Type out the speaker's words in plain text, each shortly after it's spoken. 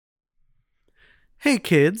Hey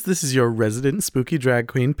kids, this is your resident spooky drag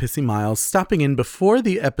queen, Pissy Miles, stopping in before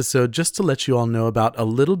the episode just to let you all know about a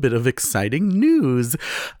little bit of exciting news.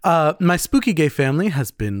 My spooky gay family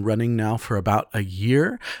has been running now for about a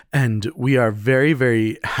year, and we are very,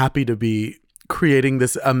 very happy to be creating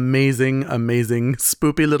this amazing,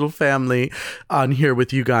 spoopy little family on here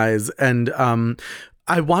with you guys. And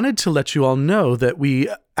I wanted to let you all know that we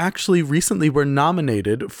actually recently were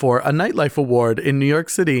nominated for a Nightlife Award in New York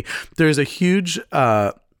City. There's a huge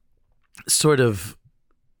sort of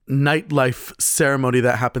nightlife ceremony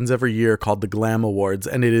that happens every year called the Glam Awards,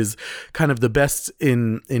 and it is kind of the best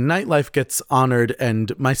in nightlife gets honored,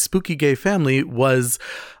 and my spooky gay family was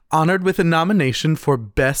honored with a nomination for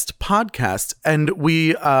Best Podcast. And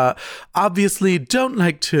we obviously don't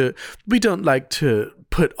like to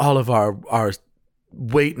put all of our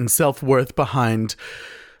weight and self-worth behind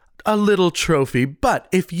a little trophy, but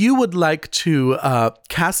if you would like to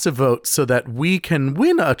cast a vote so that we can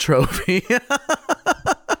win a trophy,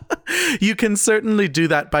 you can certainly do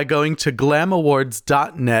that by going to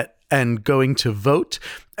glamawards.net and going to vote.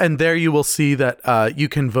 And there you will see that you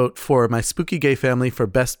can vote for my spooky gay family for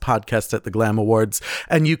Best Podcast at the Glam Awards.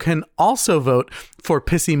 And you can also vote for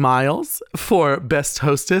Pissy Miles for Best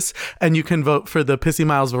Hostess. And you can vote for the Pissy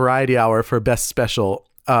Miles Variety Hour for Best Special.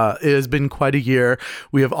 It has been quite a year.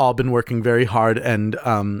 We have all been working very hard, and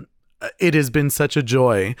it has been such a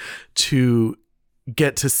joy to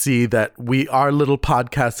get to see that our little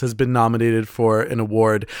podcast has been nominated for an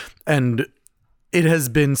award. And it has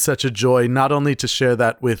been such a joy not only to share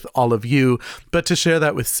that with all of you, but to share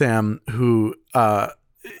that with Sam, who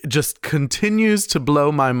just continues to blow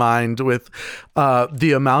my mind with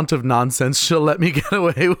the amount of nonsense she'll let me get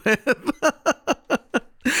away with.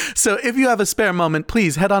 So if you have a spare moment,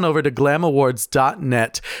 please head on over to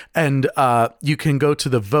glamawards.net and you can go to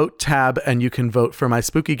the vote tab and you can vote for my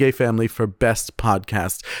spooky gay family for Best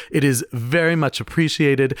Podcast. It is very much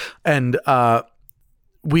appreciated, and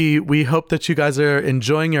we hope that you guys are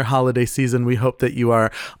enjoying your holiday season. We hope that you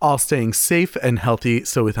are all staying safe and healthy.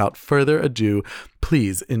 So without further ado,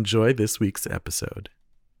 please enjoy this week's episode.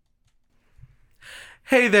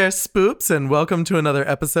 Hey there, spoops, and welcome to another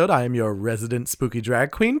episode. I am your resident spooky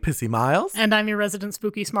drag queen, Pissy Miles. And I'm your resident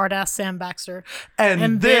spooky smartass, Sam Baxter.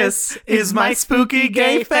 And this is my spooky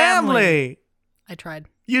gay family. I tried.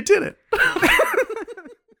 You did it.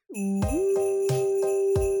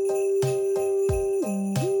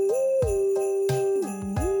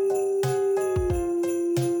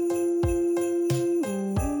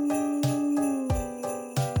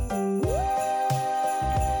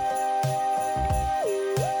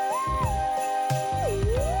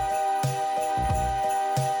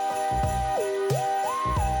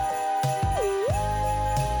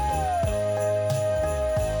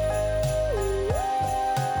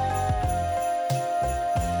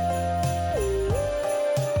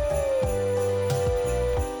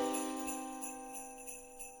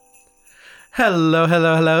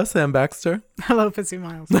 Hello, Sam Baxter. Hello, Pissy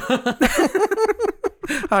Miles.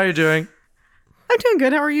 How are you doing? I'm doing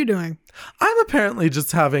good. How are you doing? I'm apparently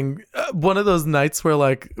just having one of those nights where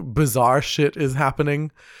like bizarre shit is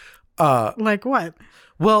happening. Like what?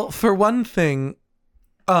 Well, for one thing,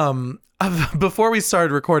 before we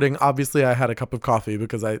started recording, obviously I had a cup of coffee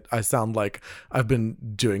because I sound like I've been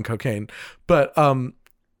doing cocaine. But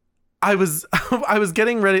I was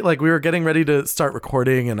getting ready, like we were getting ready to start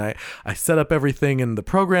recording, and I set up everything in the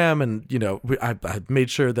program, and I made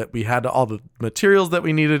sure that we had all the materials that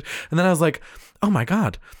we needed, and then I was like, oh my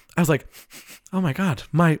god,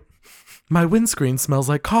 my windscreen smells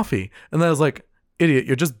like coffee, and then I was like, idiot,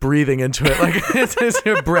 you're just breathing into it, like it's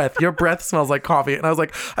your breath smells like coffee. And I was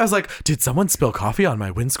like, did someone spill coffee on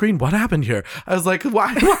my windscreen? What happened here? I was like,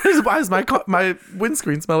 why does my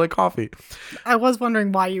windscreen smell like coffee? I was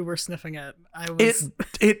wondering why you were sniffing it.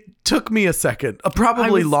 It took me a second,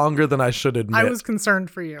 probably longer than I should admit. I was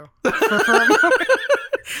concerned for you.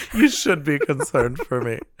 You should be concerned for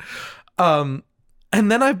me. And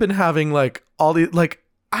then I've been having like all the, like,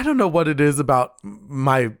 I don't know what it is about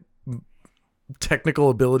my technical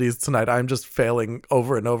abilities tonight. I'm just failing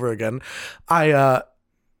over and over again. I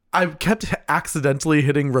kept accidentally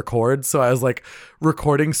hitting record, so I was like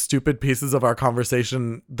recording stupid pieces of our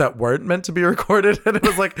conversation that weren't meant to be recorded, and it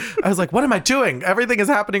was like I was like, what am I doing? Everything is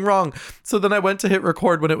happening wrong. So then I went to hit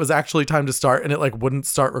record when it was actually time to start, and it like wouldn't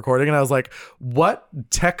start recording, and I was like, what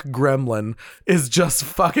tech gremlin is just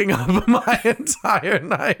fucking up my entire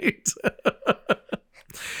night?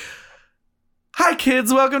 Hi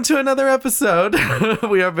kids, welcome to another episode.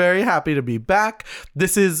 We are very happy to be back.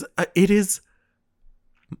 It is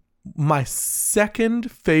my second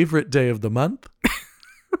favorite day of the month.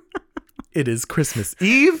 It is Christmas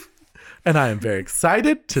Eve, and I am very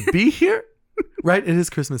excited to be here. Right? It is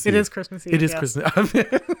Christmas Eve. It is Christmas Eve. It is yes. Christmas.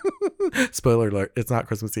 Spoiler alert, it's not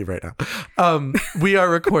Christmas Eve right now. We are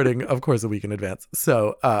recording, of course, a week in advance.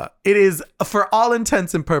 So it is, for all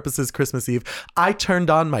intents and purposes, Christmas Eve. I turned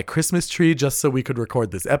on my Christmas tree just so we could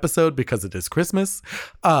record this episode because it is Christmas.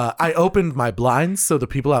 I opened my blinds so the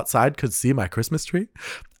people outside could see my Christmas tree.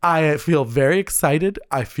 I feel very excited.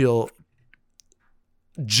 I feel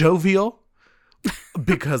jovial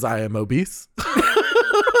because I am obese.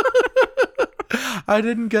 I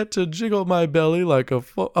didn't get to jiggle my belly like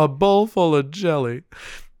a bowl full of jelly.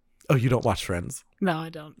 Oh, you don't watch Friends? No, I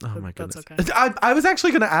don't. Oh my goodness. That's okay. I was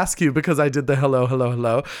actually going to ask you because I did the hello.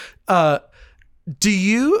 Have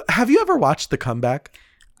you ever watched The Comeback?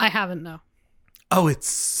 I haven't, no. Oh, it's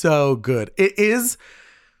so good. It's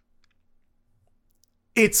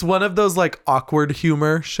one of those like awkward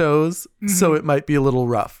humor shows, so it might be a little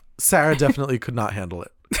rough. Sarah definitely could not handle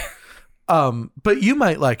it. But you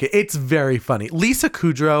might like it. It's very funny. Lisa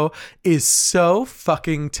Kudrow is so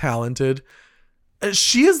fucking talented.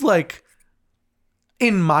 She is like,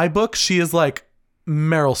 in my book, she is like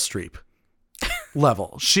Meryl Streep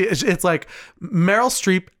level. It's like Meryl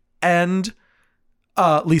Streep and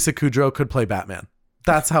Lisa Kudrow could play Batman.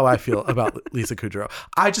 That's how I feel about Lisa Kudrow.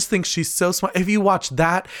 I just think she's so smart. If you watch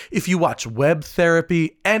that, if you watch Web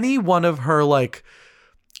Therapy, any one of her like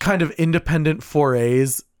kind of independent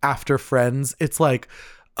forays after Friends, it's like,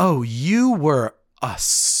 oh, you were a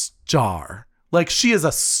star. Like, she is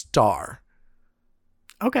a star.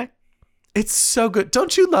 Okay. It's so good.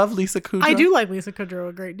 Don't you love Lisa Kudrow? I do like Lisa Kudrow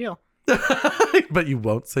a great deal. But you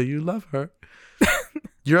won't say you love her.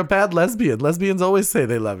 You're a bad lesbian. Lesbians always say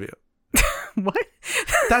they love you. What?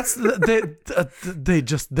 That's they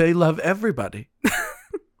love everybody.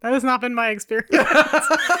 That has not been my experience.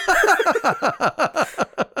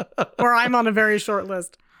 Or I'm on a very short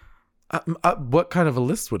list. What kind of a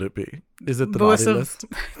list would it be? Is it the naughty list?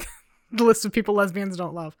 The list of people lesbians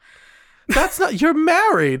don't love. That's not. You're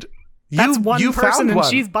married. That's one you person, found and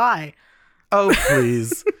one. she's bi. Oh,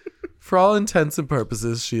 please. For all intents and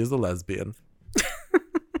purposes, she is a lesbian.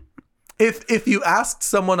 If you asked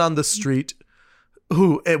someone on the street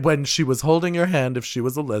who, when she was holding your hand, if she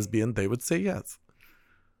was a lesbian, they would say yes.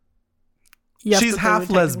 Yes, she's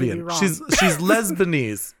half lesbian. She's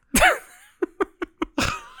Lesbanese.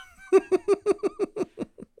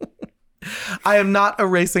 I am not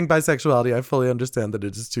erasing bisexuality. I fully understand that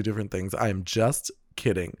it is two different things. I am just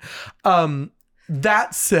kidding.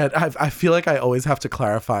 That said, I feel like I always have to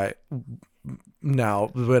clarify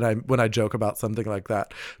now when I joke about something like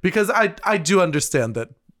that, because I do understand that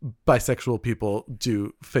bisexual people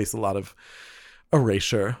do face a lot of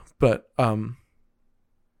erasure, but I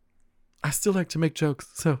still like to make jokes,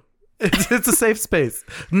 so it's a safe space.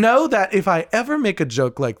 Know that if I ever make a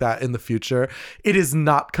joke like that in the future, it is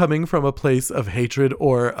not coming from a place of hatred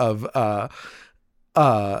or of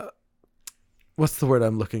what's the word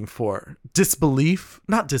I'm looking for? Disbelief?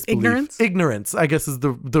 Not disbelief. Ignorance? Ignorance, I guess, is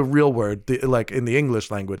the real word, like in the English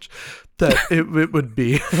language, that it would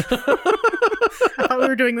be. I thought we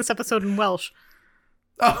were doing this episode in Welsh.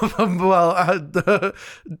 Oh, well,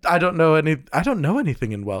 I don't know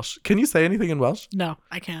anything in Welsh. Can you say anything in Welsh? No,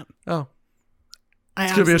 I can't. Oh.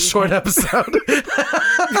 It's going to be a short episode.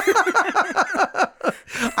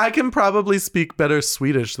 I can probably speak better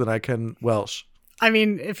Swedish than I can Welsh. I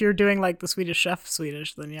mean, if you're doing like the Swedish Chef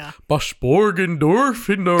Swedish, then yeah.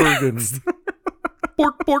 Borsborgendorf in Norgen.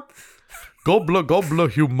 Bork, bork. Gobbler, gobbler,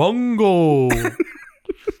 humongo.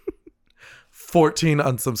 14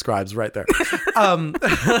 unsubscribes right there.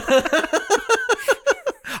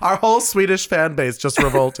 Our whole Swedish fan base just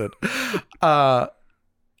revolted.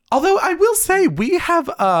 Although I will say we have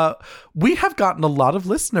gotten a lot of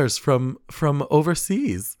listeners from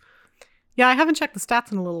overseas. Yeah, I haven't checked the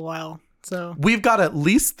stats in a little while. So we've got at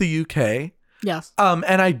least the UK. Yes.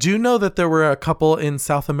 And I do know that there were a couple in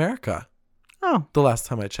South America. Oh. The last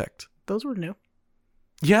time I checked. Those were new.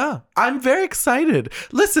 Yeah, I'm very excited.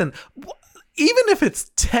 Listen, even if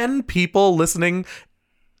it's 10 people listening,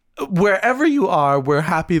 wherever you are, we're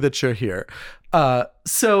happy that you're here.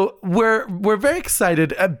 So we're very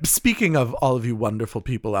excited. Speaking of all of you wonderful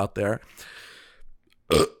people out there.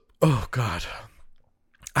 Oh, God.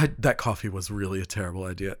 That coffee was really a terrible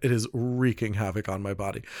idea. It is wreaking havoc on my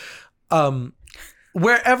body.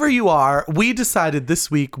 Wherever you are, we decided this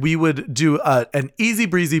week we would do an easy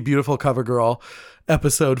breezy, beautiful cover girl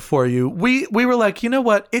episode for you. We were like, you know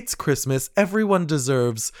what? It's Christmas. Everyone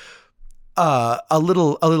deserves a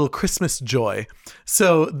little Christmas joy.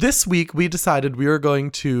 So this week we decided we were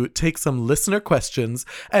going to take some listener questions,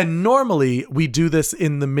 and normally we do this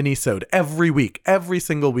in the mini-sode every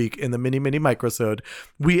single week in the mini microsode.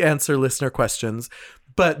 We answer listener questions,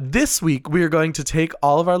 but this week we are going to take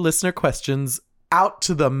all of our listener questions out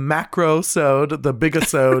to the macro-sode, the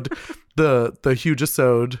bigasode, the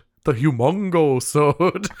hugeisode. The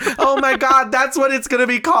humongosode. Oh my God, that's what it's going to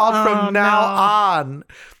be called from now on.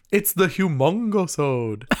 It's the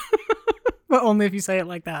humongosode. But only if you say it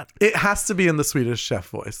like that. It has to be in the Swedish Chef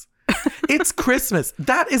voice. It's Christmas.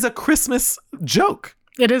 That is a Christmas joke.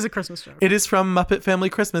 It is a Christmas joke. It is from Muppet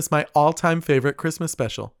Family Christmas, my all-time favorite Christmas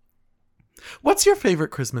special. What's your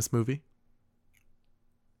favorite Christmas movie?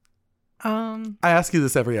 I ask you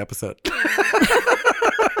this every episode.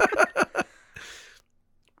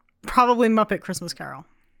 Probably Muppet Christmas Carol.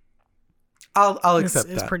 I'll accept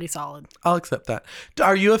that. It's pretty solid. I'll accept that.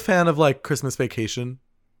 Are you a fan of like Christmas Vacation?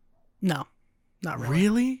 No, not really.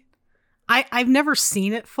 Really? I've never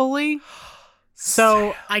seen it fully,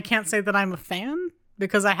 so I can't say that I'm a fan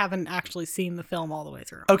because I haven't actually seen the film all the way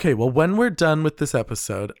through. Okay, well, when we're done with this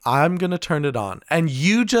episode, I'm going to turn it on and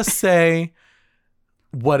you just say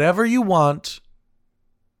whatever you want.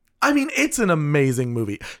 I mean, it's an amazing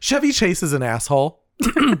movie. Chevy Chase is an asshole.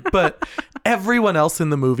 But everyone else in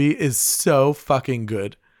the movie is so fucking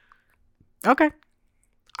good. Okay.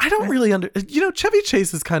 I don't really Chevy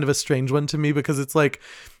Chase is kind of a strange one to me because it's like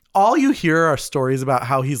all you hear are stories about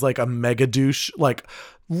how he's like a mega douche, like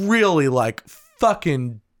really like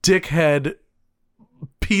fucking dickhead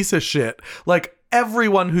piece of shit. Like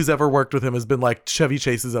everyone who's ever worked with him has been like Chevy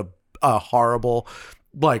Chase is a horrible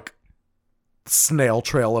like snail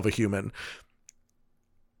trail of a human.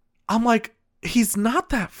 I'm like, he's not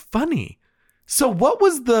that funny. So what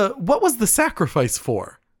was the sacrifice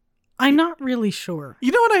for? I'm not really sure.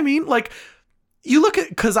 You know what I mean? Like you look at,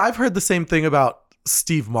 because I've heard the same thing about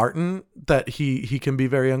Steve Martin, that he can be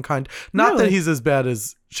very unkind. Not Really? that he's as bad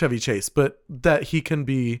as Chevy Chase, but that he can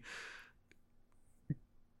be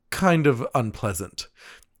kind of unpleasant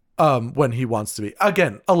when he wants to be.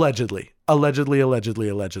 Again, allegedly.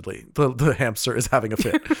 The hamster is having a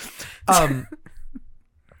fit.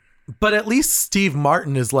 But at least Steve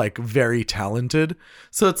Martin is like very talented.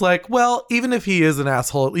 So it's like, well, even if he is an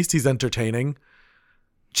asshole, at least he's entertaining.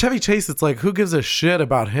 Chevy Chase, it's like, who gives a shit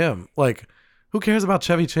about him? Like, who cares about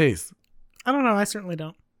Chevy Chase? I don't know. I certainly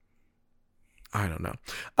don't. I don't know.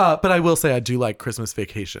 But I will say I do like Christmas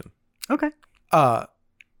Vacation. Okay. Oh,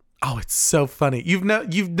 it's so funny.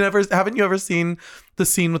 Haven't you ever seen the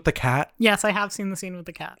scene with the cat Yes, I have seen the scene with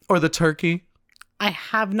the cat. or the turkey? I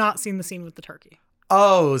have not seen the scene with the turkey.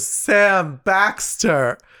 Oh, Sam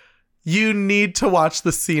Baxter. You need to watch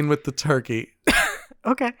the scene with the turkey.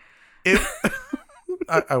 Okay.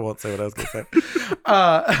 I won't say what I was going to say.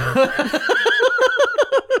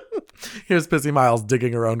 Here's Pissy Miles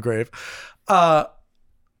digging her own grave.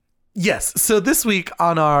 Yes. So this week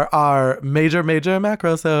on our major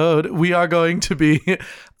macrosode, we are going to be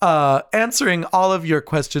answering all of your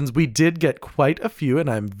questions. We did get quite a few, and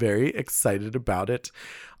I'm very excited about it.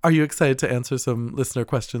 Are you excited to answer some listener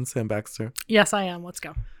questions, Sam Baxter? Yes, I am. Let's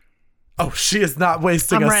go. Oh, she is not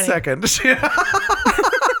wasting I'm a ready. second.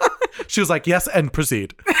 She was like, yes, and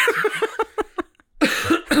proceed.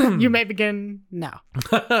 You may begin now.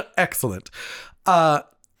 Excellent.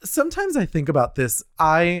 Sometimes I think about this.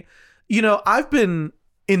 I've been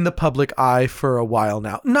in the public eye for a while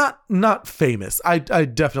now. Not famous. I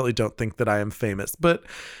definitely don't think that I am famous, but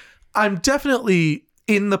I'm definitely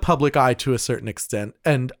in the public eye to a certain extent.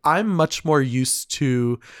 And I'm much more used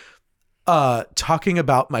to talking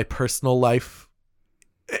about my personal life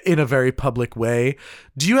in a very public way.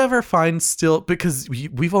 Do you ever find because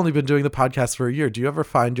we've only been doing the podcast for a year, do you ever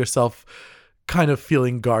find yourself kind of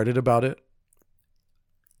feeling guarded about it?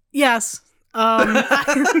 Yes. I'm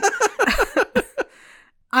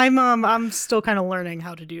still kind of learning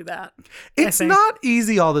how to do that. It's not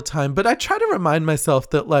easy all the time, but I try to remind myself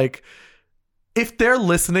that like if they're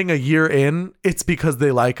listening a year in, it's because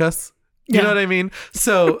they like us. You know what I mean?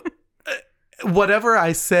 So whatever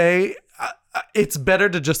I say, it's better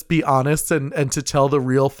to just be honest and to tell the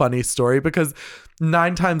real funny story, because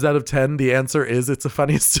 9 times out of 10, the answer is it's a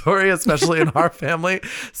funny story, especially in our family.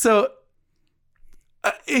 So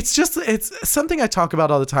it's something I talk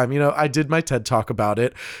about all the time. I did my TED Talk about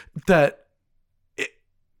it, that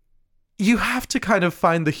you have to kind of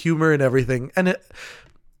find the humor in everything. And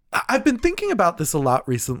I've been thinking about this a lot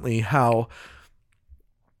recently, how,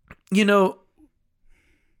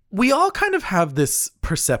 we all kind of have this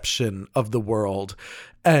perception of the world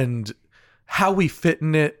and how we fit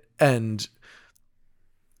in it. And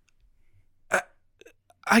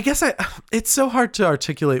I guess it's so hard to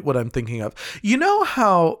articulate what I'm thinking of. You know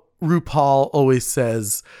how RuPaul always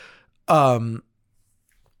says, none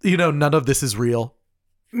of this is real.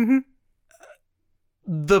 Mm-hmm.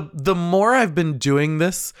 The more I've been doing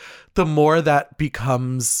this, the more that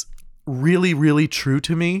becomes really, really true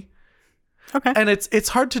to me. Okay. And it's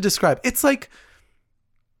hard to describe. It's like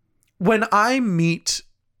when I meet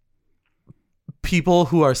people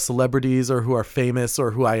who are celebrities or who are famous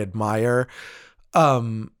or who I admire,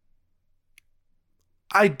 I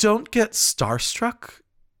don't get starstruck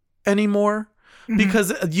anymore,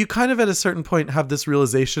 because you kind of at a certain point have this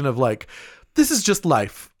realization of like, this is just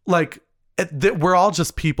life. Like we're all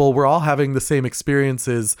just people. We're all having the same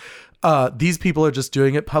experiences. These people are just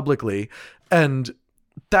doing it publicly. And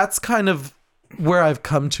that's kind of where I've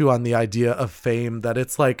come to on the idea of fame, that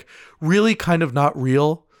it's like really kind of not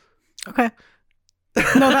real. Okay.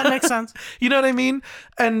 No, that makes sense. You know what I mean?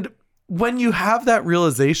 And when you have that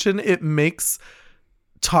realization, it makes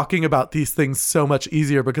talking about these things so much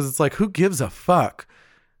easier, because it's like, who gives a fuck?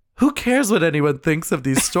 Who cares what anyone thinks of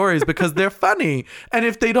these stories? Because they're funny. And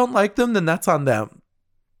if they don't like them, then that's on them.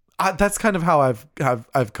 That's kind of how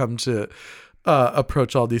I've come to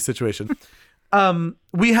approach all these situations.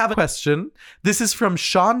 We have a question. This is from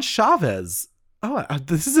Sean Chavez. Oh,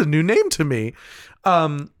 this is a new name to me.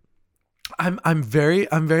 I'm very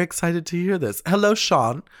excited to hear this. Hello,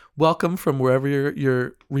 Sean. Welcome from wherever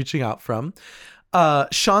you're reaching out from.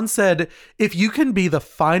 Sean said, if you can be the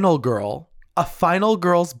final girl, a final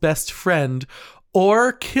girl's best friend,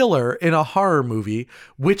 or killer in a horror movie,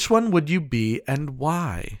 which one would you be and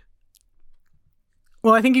why?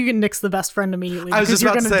 Well, I think you can nix the best friend immediately. I was just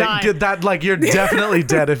about to say die. that, like, you're definitely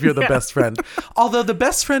dead if you're the best friend. Although the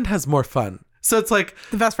best friend has more fun. So it's like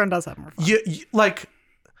the best friend does have more fun. You like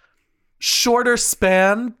shorter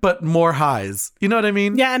span, but more highs. You know what I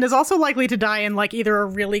mean? Yeah, and is also likely to die in like either a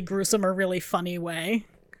really gruesome or really funny way.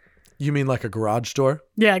 You mean like a garage door?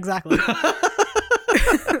 Yeah, exactly.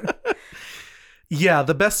 Yeah,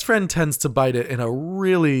 the best friend tends to bite it in a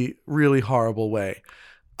really, really horrible way.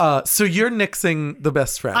 So you're nixing the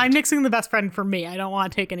best friend. I'm nixing the best friend for me. I don't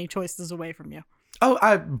want to take any choices away from you.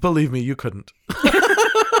 Oh, believe me, you couldn't.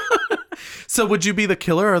 So would you be the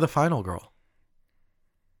killer or the final girl?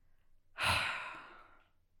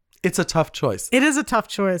 It's a tough choice. It is a tough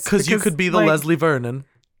choice. Because you could be the Leslie Vernon.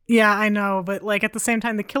 Yeah, I know. But like at the same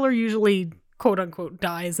time, the killer usually, quote unquote,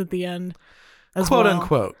 dies at the end as quote well.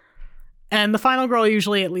 Unquote. And the final girl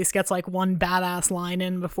usually at least gets like one badass line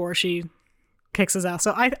in before she kicks his ass.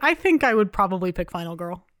 So I think I would probably pick final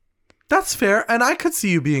girl. That's fair. And I could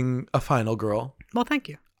see you being a final girl. Well, thank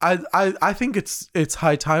you. I think it's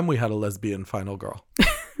high time we had a lesbian final girl.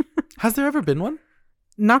 Has there ever been one?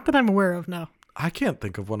 Not that I'm aware of, no. I can't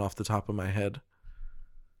think of one off the top of my head.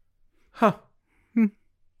 Huh.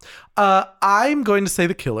 I'm going to say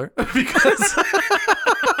the killer because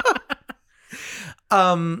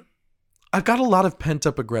I've got a lot of pent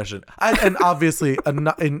up aggression. And obviously,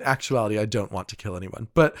 in actuality, I don't want to kill anyone.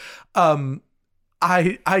 But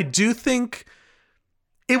I do think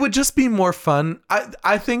it would just be more fun.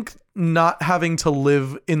 I think not having to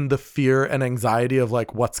live in the fear and anxiety of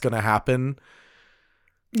like what's going to happen.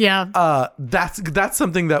 Yeah. That's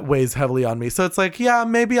something that weighs heavily on me. So it's like, yeah,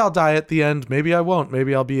 maybe I'll die at the end. Maybe I won't.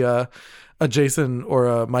 Maybe I'll be a Jason or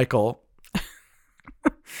a Michael.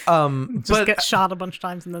 Just get shot a bunch of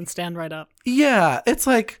times and then stand right up. Yeah, it's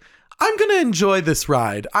like I'm gonna enjoy this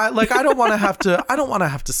ride. I don't want to have to. I don't want to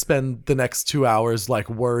have to spend the next 2 hours like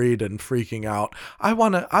worried and freaking out. I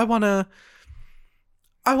wanna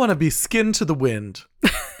be skin to the wind.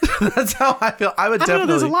 That's how I feel. I would definitely.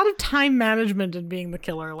 There's a lot of time management in being the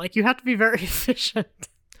killer. Like you have to be very efficient.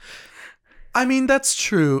 I mean, that's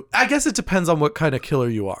true. I guess it depends on what kind of killer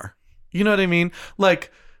you are. You know what I mean?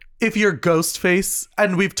 Like, if you're Ghostface,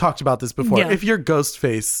 and we've talked about this before, if you're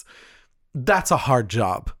Ghostface, that's a hard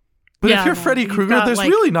job. But if you're Freddy Krueger, there's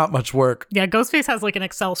really not much work. Yeah, Ghostface has like an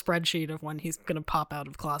Excel spreadsheet of when he's going to pop out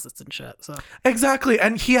of closets and shit. So exactly.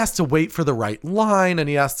 And he has to wait for the right line, and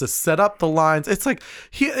he has to set up the lines. It's like,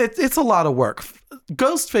 it's a lot of work.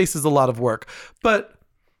 Ghostface is a lot of work. But,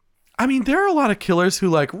 I mean, there are a lot of killers who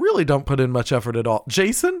like really don't put in much effort at all.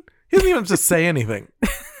 Jason, he doesn't even have to say anything.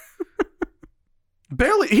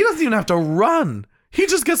 Barely. He doesn't even have to run. He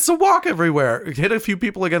just gets to walk everywhere, hit a few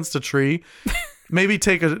people against a tree, maybe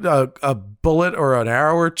take a bullet or an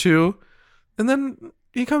arrow or two, and then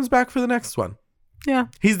he comes back for the next one. Yeah.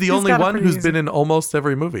 He's the only one who's been in almost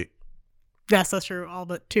every movie. Yes, that's true. All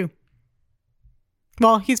but 2.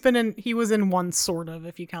 Well, he was in one sort of,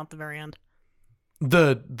 if you count the very end. Is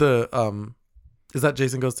that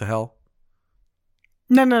Jason Goes to Hell?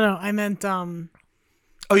 No. I meant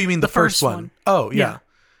Oh, you mean the first one? Oh, yeah. Yeah.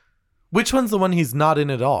 Which one's the one he's not in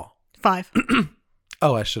at all? 5.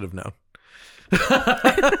 Oh, I should have known.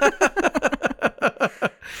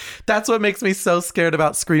 That's what makes me so scared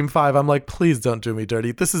about Scream 5. I'm like, please don't do me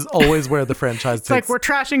dirty. This is always where the franchise It's like, we're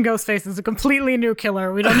trashing Ghostface as a completely new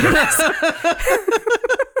killer. We don't do this.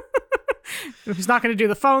 He's not going to do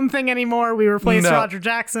the phone thing anymore. We replaced Roger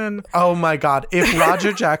Jackson. Oh my God. If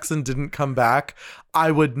Roger Jackson didn't come back,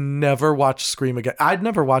 I would never watch Scream again. I'd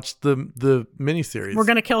never watched the miniseries. We're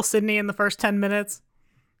going to kill Sydney in the first 10 minutes.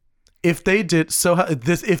 If they did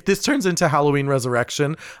if this turns into Halloween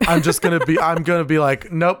Resurrection, I'm gonna be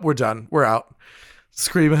like, nope, we're done. We're out.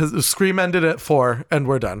 Scream ended at 4 and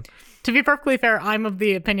we're done. To be perfectly fair, I'm of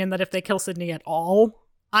the opinion that if they kill Sydney at all,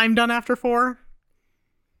 I'm done after 4.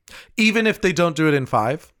 Even if they don't do it in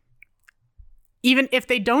 5? Even if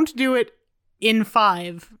they don't do it in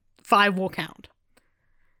 5 will count.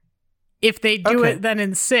 If they do it then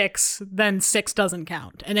in 6, then 6 doesn't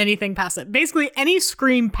count. And anything past it. Basically, any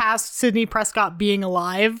Scream past Sidney Prescott being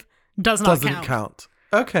alive doesn't count.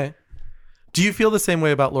 Okay. Do you feel the same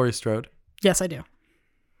way about Laurie Strode? Yes, I do.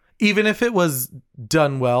 Even if it was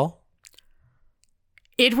done well?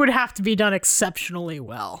 It would have to be done exceptionally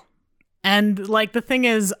well. And, like, the thing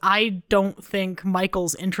is, I don't think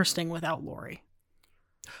Michael's interesting without Laurie.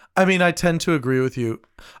 I mean, I tend to agree with you.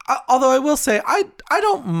 Although I will say, I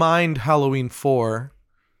don't mind Halloween 4.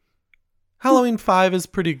 Halloween 5 is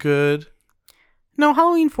pretty good. No,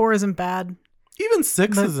 Halloween 4 isn't bad. Even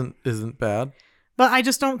 6 isn't bad. But I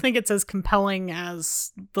just don't think it's as compelling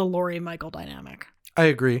as the Laurie-Michael dynamic. I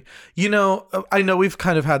agree. You know, I know we've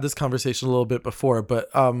kind of had this conversation a little bit before, but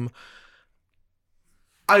I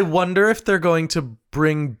wonder if they're going to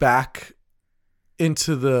bring back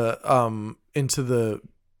into the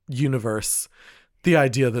universe the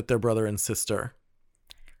idea that they're brother and sister.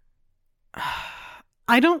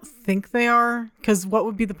 I don't think they are, because what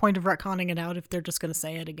would be the point of retconning it out if they're just going to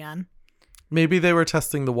say it again? Maybe they were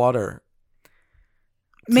testing the water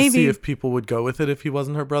to see if people would go with it if he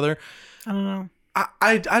wasn't her brother. I don't know.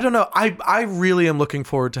 I don't know. I really am looking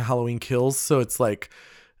forward to Halloween Kills, so it's like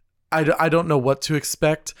I don't know what to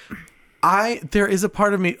expect. There is a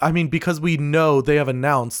part of me, I mean, because we know they have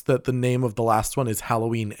announced that the name of the last one is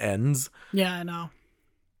Halloween Ends. Yeah, I know.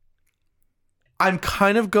 I'm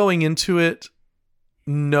kind of going into it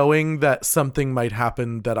knowing that something might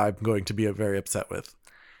happen that I'm going to be very upset with.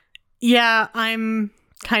 Yeah, I'm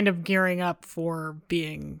kind of gearing up for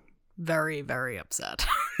being very, very upset.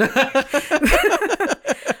 But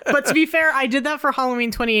to be fair, I did that for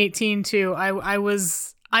Halloween 2018 too. I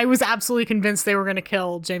was absolutely convinced they were going to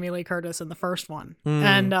kill Jamie Lee Curtis in the first one.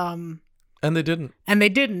 And they didn't. And they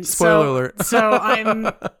didn't. Spoiler alert. So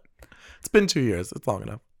I'm It's been 2 years. It's long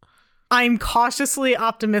enough. I'm cautiously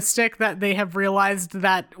optimistic that they have realized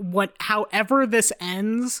that however this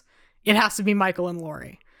ends, it has to be Michael and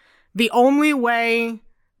Laurie. The only way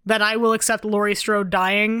that I will accept Laurie Strode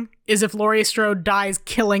dying is if Laurie Strode dies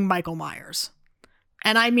killing Michael Myers.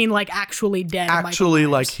 And I mean, like, actually dead. Actually,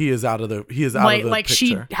 like, he is out of the like picture.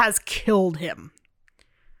 She has killed him.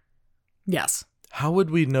 Yes. How would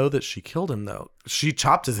we know that she killed him, though? She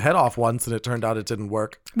chopped his head off once, and it turned out it didn't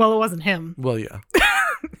work. Well, it wasn't him. Well, yeah.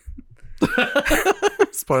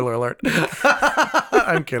 Spoiler alert.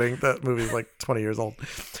 I'm kidding. That movie's like 20 years old.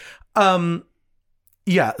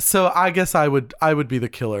 Yeah. So I guess I would be the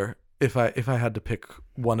killer if I had to pick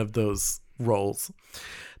one of those roles.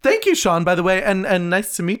 Thank you, Sean, by the way, and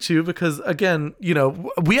nice to meet you, because again, you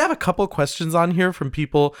know, we have a couple questions on here from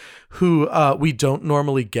people who we don't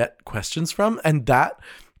normally get questions from, and that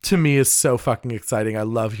to me is so fucking exciting. I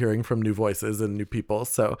love hearing from new voices and new people.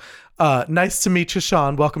 So nice to meet you,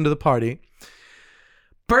 Sean. Welcome to the party.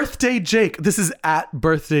 Birthday Jake. This is at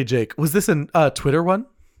Birthday Jake. Was this a Twitter one?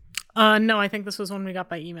 No, I think this was one we got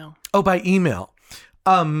by email. Oh, by email.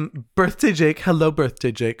 Birthday Jake. Hello,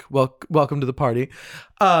 Birthday Jake. Welcome to the party.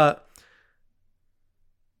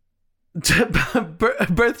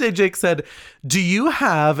 Birthday Jake said, do you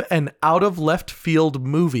have an out of left field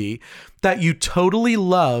movie that you totally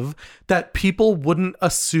love that people wouldn't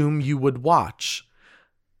assume you would watch?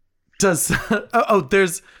 I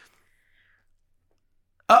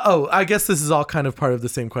guess this is all kind of part of the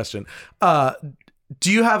same question.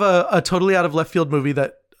 Do you have a totally out of left field movie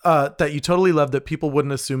that you totally love that people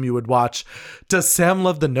wouldn't assume you would watch? Does Sam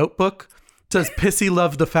love The Notebook? Does Pissy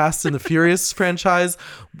love the Fast and the Furious franchise?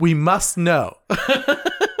 We must know.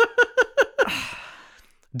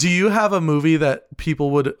 Do you have a movie that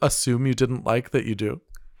people would assume you didn't like that you do?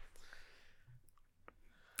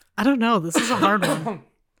 I don't know. This is a hard one.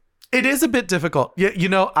 It is a bit difficult. Yeah, you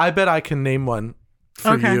know, I bet I can name one for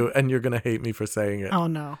Okay. you, and you're gonna hate me for saying it. Oh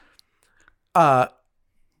no.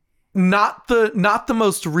 Not the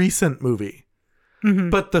most recent movie, Mhm.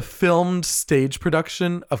 but the filmed stage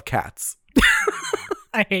production of Cats.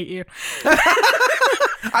 I hate you.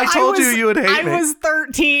 I told you would hate me. I was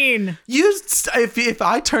 13. If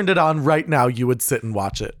I turned it on right now, you would sit and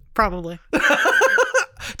watch it. Probably.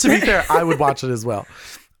 To be fair, I would watch it as well.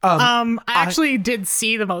 I actually did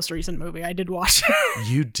see the most recent movie. I did watch it.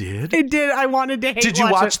 You did? I did. I wanted to hate Did you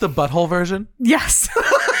watch it. the butthole version? Yes.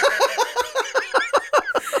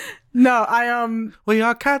 No, We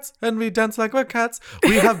are cats and we dance like we're cats.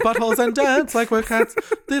 We have buttholes and dance like we're cats.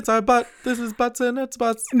 It's our butt. This is butts and it's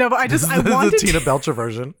butts. no, but This is wanted the Tina Belcher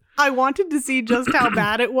version. I wanted to see just how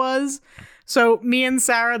bad it was. So me and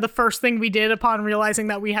Sarah, the first thing we did upon realizing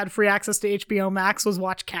that we had free access to HBO Max was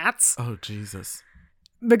watch Cats, Oh, Jesus.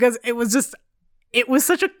 because it was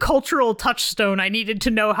such a cultural touchstone. I needed to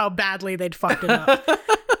know how badly they'd fucked it up.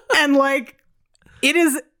 And like,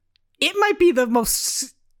 it might be the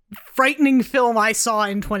most frightening film I saw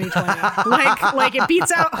in 2020. like it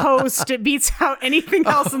beats out Host, it beats out anything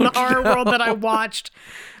else in the horror world that I watched.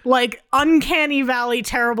 Like uncanny valley,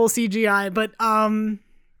 terrible CGI. But to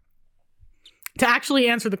actually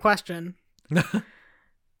answer the question,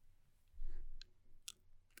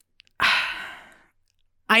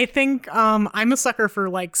 I think I'm a sucker for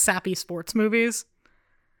like sappy sports movies.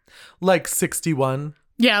 Like 61.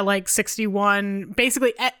 Yeah, like 61.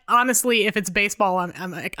 Basically, honestly, if it's baseball,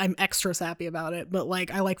 I'm extra sappy about it. But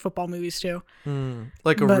like, I like football movies too.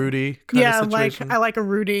 Like a But- Rudy kind Yeah, of situation. like I like a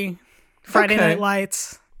Rudy, Friday Okay. Night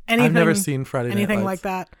Lights, anything. I've never seen Friday Night anything Lights.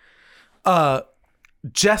 like that.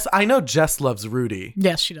 Jess, I know Jess loves Rudy.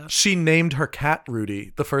 Yes, she does. She named her cat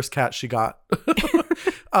Rudy, the first cat she got.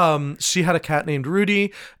 She had a cat named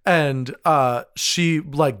Rudy, and she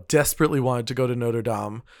like desperately wanted to go to Notre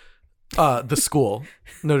Dame, the school,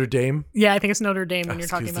 Notre Dame. Yeah, I think it's Notre Dame when you're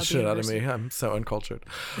talking Excuse about the shit out of university. me. I'm so uncultured.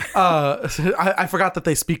 I forgot that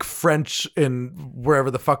they speak French in wherever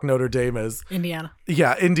the fuck Notre Dame is. Indiana.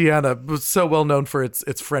 Yeah, Indiana was so well known for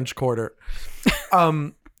its French Quarter.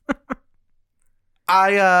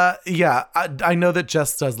 I know that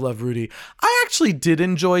Jess does love Rudy. I actually did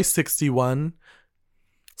enjoy 61.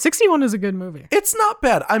 61 is a good movie. It's not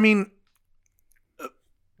bad. I mean,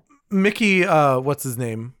 Mickey, what's his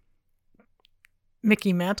name?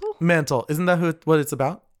 Mickey Mantle? Mantle. Isn't that what it's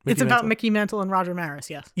about? It's about Mantle? Mickey Mantle and Roger Maris,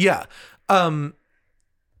 yes. Yeah.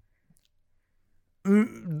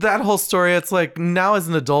 That whole story, it's like now as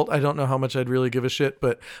an adult, I don't know how much I'd really give a shit.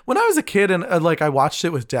 But when I was a kid and like I watched it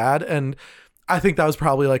with Dad, and I think that was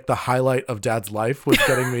probably like the highlight of Dad's life was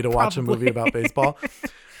getting me to watch a movie about baseball.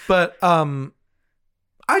 But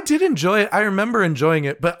I did enjoy it. I remember enjoying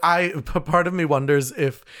it, but part of me wonders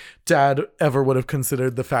if Dad ever would have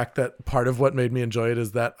considered the fact that part of what made me enjoy it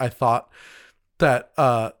is that I thought that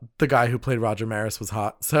the guy who played Roger Maris was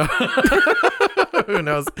hot. So who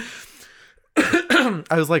knows? I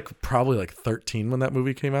was like probably like 13 when that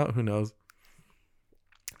movie came out. Who knows?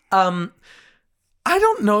 I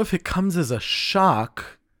don't know if it comes as a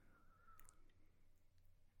shock.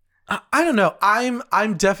 I don't know.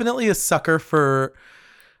 I'm definitely a sucker for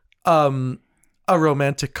a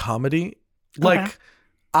romantic comedy. Like Okay.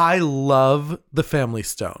 I love The Family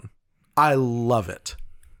Stone. I love it.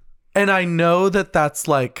 And I know that that's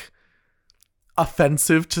like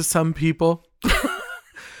offensive to some people.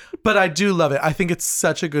 But I do love it. I think it's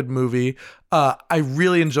such a good movie. I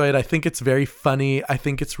really enjoy it. I think it's very funny. I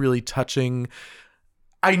think it's really touching.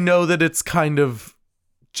 I know that it's kind of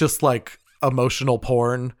just like emotional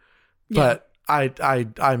porn, but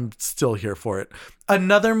I'm still here for it.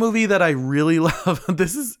 Another movie that I really love,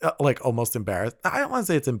 this is like almost embarrassing. I don't want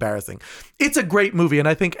to say it's embarrassing. It's a great movie, and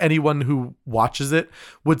I think anyone who watches it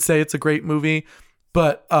would say it's a great movie.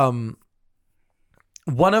 But one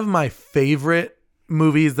of my favorite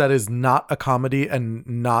movies that is not a comedy and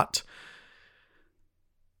not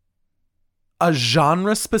a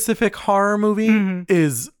genre specific horror movie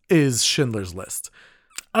is Schindler's List.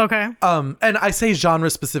 Okay. And I say genre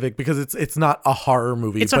specific because it's not a horror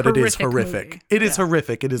movie, It's a but it is horrific horrific. movie. It is Yeah.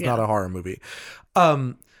 horrific. It is not Yeah. a horror movie.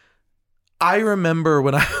 I remember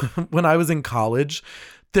when I was in college,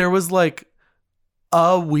 there was like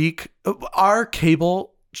a week our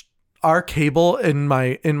cable in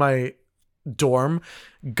my dorm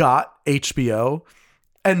got HBO,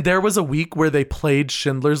 and there was a week where they played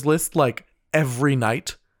Schindler's List like every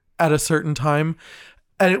night at a certain time,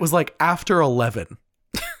 and it was like after 11.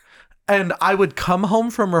 And I would come home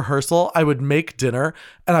from rehearsal, I would make dinner,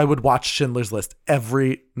 and I would watch Schindler's List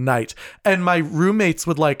every night. And my roommates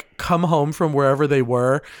would like come home from wherever they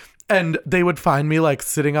were, And they would find me like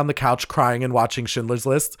sitting on the couch crying and watching Schindler's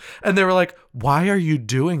List. And they were like, why are you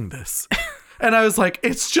doing this? And I was like,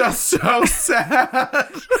 it's just so sad.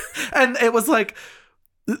 And it was like,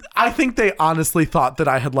 I think they honestly thought that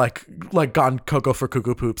I had like gone Coco for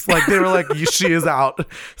Cuckoo Poops. Like they were like, she is out.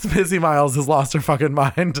 Missy Miles has lost her fucking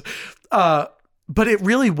mind. But it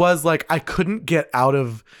really was like, I couldn't get out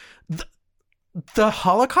of the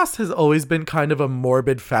Holocaust has always been kind of a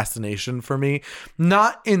morbid fascination for me.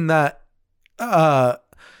 Not in that, not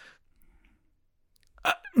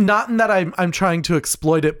in that I'm trying to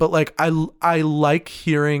exploit it, but like I like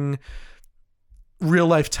hearing real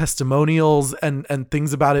life testimonials and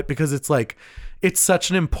things about it, because it's like, it's such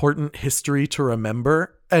an important history to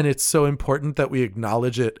remember. And it's so important that we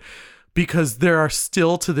acknowledge it, because there are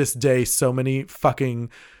still to this day so many fucking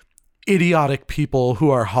idiotic people who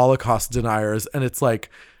are Holocaust deniers. And it's like,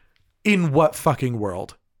 in what fucking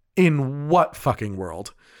world? In what fucking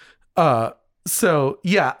world? So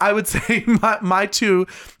yeah, I would say my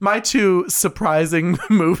two surprising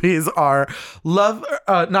movies are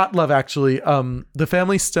not Love Actually, The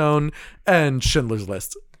Family Stone and Schindler's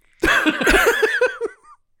List.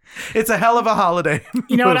 It's a hell of a holiday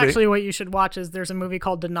You know movie. what you should watch is there's a movie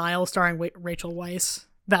called Denial starring Rachel Weisz.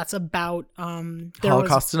 That's about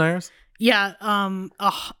Holocaust deniers? Yeah,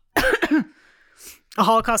 a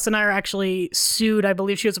Holocaust denier actually sued, I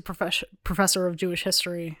believe she was a professor of Jewish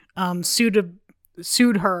history,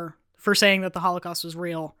 sued her for saying that the Holocaust was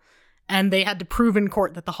real, and they had to prove in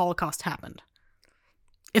court that the Holocaust happened.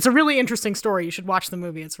 It's a really interesting story. You should watch the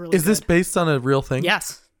movie. It's really Is this based on a real thing?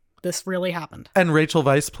 Yes, this really happened. And Rachel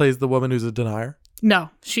Weisz plays the woman who's a denier?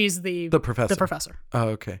 No, she's the professor. The professor. Oh,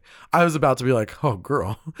 okay. I was about to be like, oh,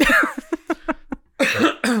 girl.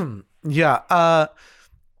 Yeah.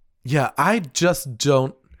 Yeah, I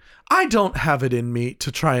don't have it in me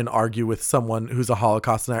to try and argue with someone who's a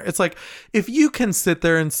Holocaust denier. It's like, if you can sit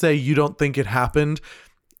there and say you don't think it happened,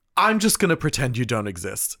 I'm just going to pretend you don't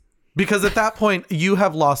exist. Because at that point, you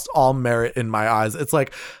have lost all merit in my eyes. It's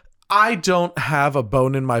like, I don't have a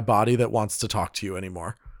bone in my body that wants to talk to you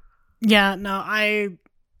anymore. Yeah, no, I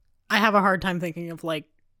have a hard time thinking of like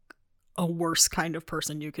a worse kind of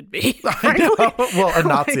person you could be. I know. Well, a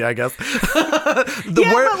Nazi, I guess.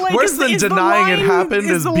 Worse than denying it happened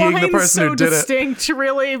is being the person who did it. Distinct,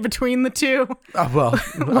 really, between the two. Well,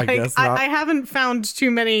 like, I guess not. I haven't found too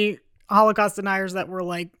many Holocaust deniers that were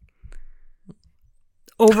like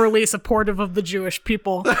overly supportive of the Jewish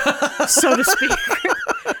people, so to speak.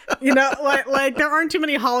 You know, like there aren't too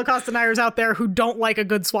many Holocaust deniers out there who don't like a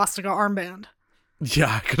good swastika armband.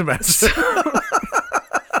 Yeah, I can imagine.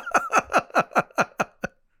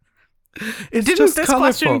 It's Didn't just this colorful.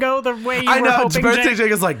 question go the way you I were know. hoping? Birthday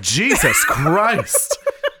Jake is like, Jesus Christ.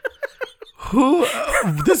 Who?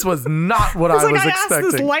 This was not what I was I expecting.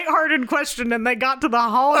 asked this lighthearted question and they got to the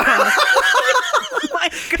Holocaust. My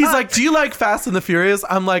God. He's like, do you like Fast and the Furious?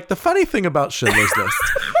 I'm like, the funny thing about Schindler's List.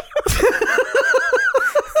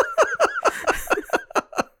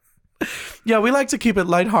 Yeah, we like to keep it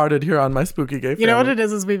lighthearted here on My Spooky Gay Family. You know what it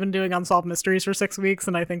is we've been doing Unsolved Mysteries for 6 weeks,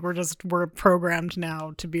 and I think we're programmed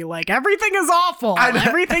now to be like, everything is awful.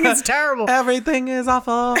 Everything is terrible. Everything is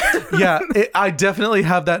awful. Yeah, I definitely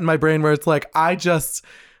have that in my brain where it's like,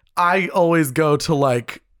 I always go to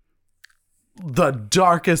like the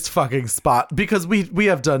darkest fucking spot, because we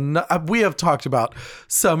have talked about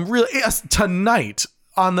some really, yes, tonight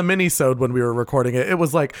on the minisode when we were recording it, it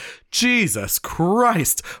was like, Jesus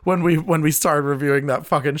Christ, when we started reviewing that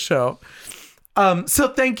fucking show. So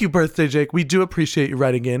thank you, Birthday Jake. We do appreciate you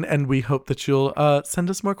writing in, and we hope that you'll send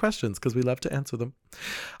us more questions, because we love to answer them.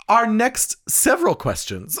 Our next several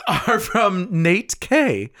questions are from Nate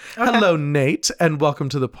K. Okay. Hello, Nate, and welcome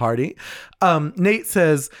to the party. Nate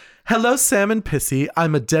says, hello, Sam and Pissy.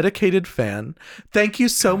 I'm a dedicated fan. Thank you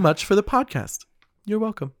so much for the podcast. You're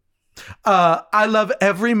welcome. I love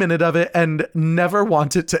every minute of it and never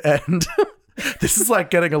want it to end. This is like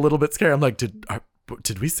getting a little bit scary. I'm like,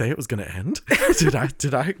 did we say it was going to end?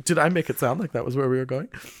 Did I make it sound like that was where we were going?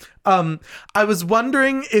 I was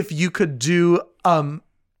wondering if you could do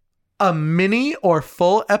a mini or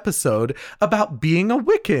full episode about being a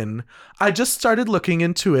Wiccan. I just started looking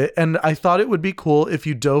into it, and I thought it would be cool if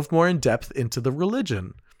you dove more in depth into the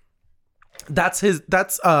religion. That's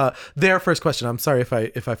their first question. I'm sorry if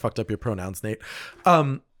I fucked up your pronouns, Nate.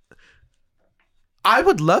 I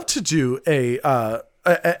would love to do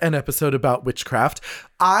an episode about witchcraft.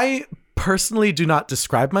 I personally do not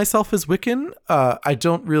describe myself as Wiccan. I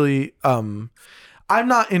don't really. I'm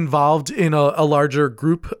not involved in a larger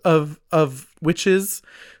group of witches,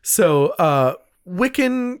 so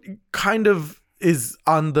Wiccan kind of is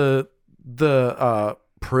on the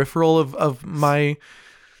peripheral of my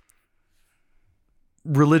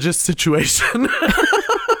religious situation.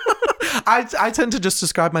 I tend to just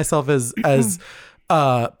describe myself as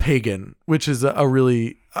pagan, which is a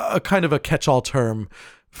really a kind of a catch-all term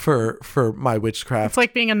for my witchcraft. It's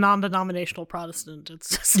like being a non-denominational Protestant.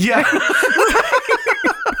 It's just Yeah.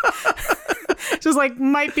 just like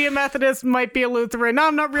might be a Methodist, might be a Lutheran. No,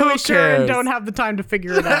 I'm not really Who sure and cares? don't have the time to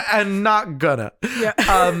figure it out. And not gonna. Yeah.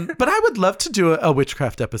 But I would love to do a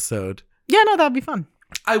witchcraft episode. Yeah, no, that'd be fun.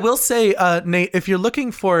 I will say, Nate, if you're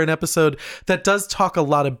looking for an episode that does talk a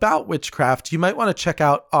lot about witchcraft, you might want to check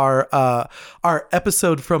out our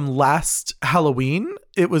episode from last Halloween.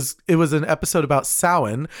 It was an episode about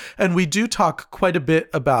Samhain, and we do talk quite a bit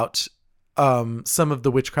about some of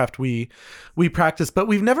the witchcraft we practice, but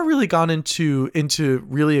we've never really gone into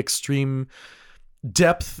really extreme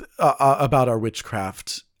depth about our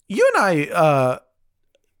witchcraft. You and I,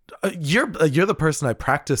 you're the person I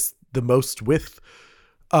practice the most with.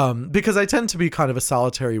 Because I tend to be kind of a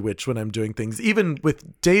solitary witch when I'm doing things, even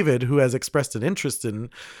with David, who has expressed an interest in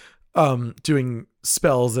doing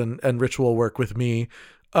spells and ritual work with me.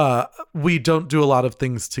 We don't do a lot of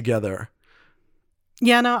things together.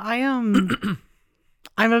 Yeah, no, I'm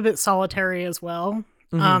a bit solitary as well.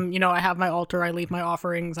 Mm-hmm. I have my altar, I leave my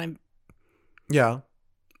offerings, I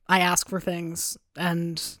ask for things,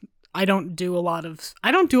 and I don't do a lot of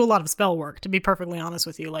spell work, to be perfectly honest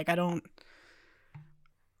with you. Like I don't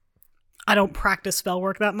practice spell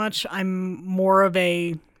work that much. I'm more of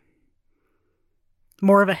a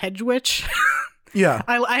hedge witch. Yeah.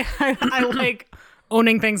 I like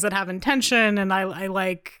owning things that have intention, and I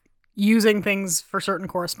like using things for certain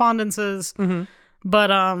correspondences. Mm-hmm. But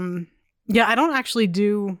yeah, I don't actually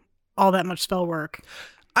do all that much spell work.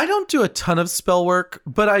 I don't do a ton of spell work,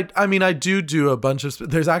 but I mean I do a bunch of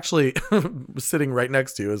there's actually sitting right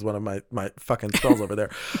next to you is one of my fucking spells over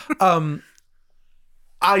there.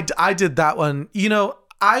 I did that one.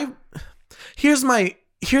 Here's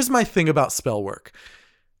my thing about spell work.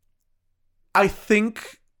 I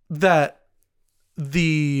think that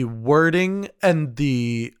the wording and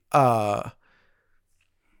the I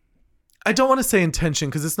don't want to say intention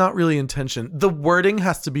because it's not really intention. The wording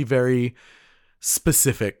has to be very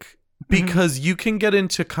specific because you can get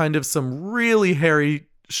into kind of some really hairy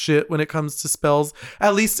shit when it comes to spells,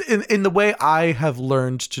 at least in the way I have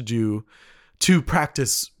learned to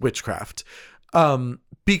practice witchcraft.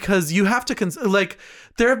 Because you have to like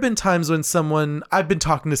there have been times when I've been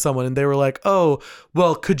talking to someone and they were like, oh,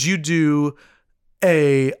 well, could you do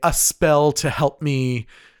a spell to help me,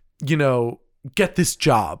 get this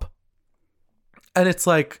job? And it's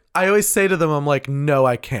like, I always say to them, I'm like, no,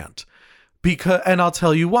 I can't. And I'll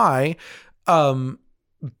tell you why.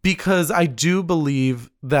 Because I do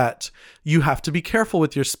believe that you have to be careful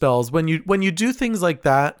with your spells. When you do things like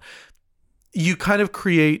that, you kind of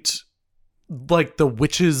create like the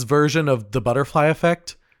witch's version of the butterfly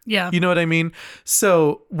effect. Yeah. You know what I mean?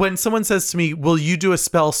 So when someone says to me, will you do a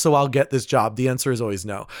spell so I'll get this job? The answer is always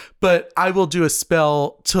no. But I will do a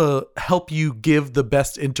spell to help you give the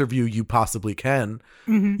best interview you possibly can.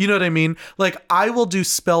 Mm-hmm. You know what I mean? Like I will do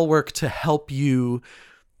spell work to help you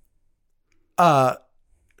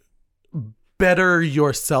better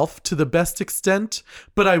yourself to the best extent,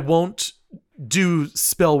 but I won't do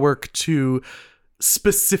spell work to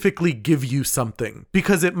specifically give you something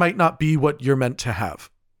because it might not be what you're meant to have.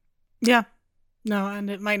 Yeah. No, and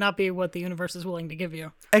it might not be what the universe is willing to give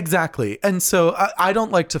you. Exactly. And so I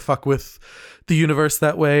don't like to fuck with the universe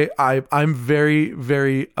that way. I'm very,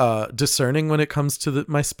 very discerning when it comes to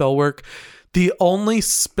my spell work. The only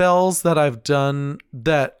spells that I've done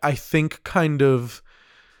that I think kind of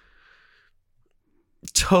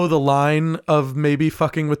toe the line of maybe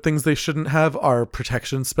fucking with things they shouldn't have are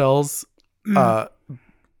protection spells.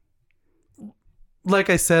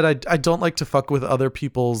 Like I said, I don't like to fuck with other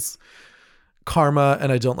people's karma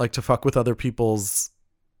and I don't like to fuck with other people's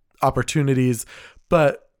opportunities.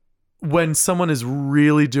 But when someone is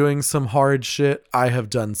really doing some hard shit, I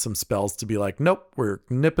have done some spells to be like, nope, we're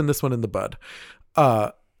nipping this one in the bud.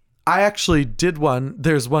 I actually did one.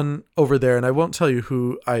 There's one over there, and I won't tell you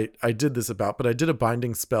who I did this about, but I did a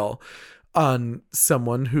binding spell on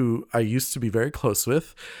someone who I used to be very close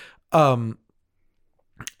with. And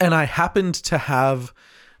I happened to have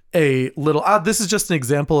a little, this is just an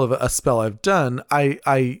example of a spell I've done.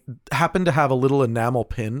 I happened to have a little enamel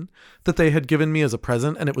pin that they had given me as a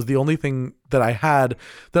present. And it was the only thing that I had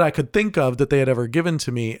that I could think of that they had ever given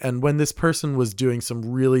to me. And when this person was doing some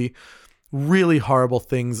really, really horrible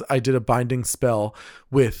things, I did a binding spell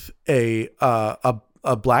with a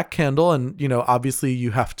black candle. And, obviously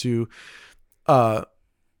you have to,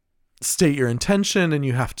 state your intention, and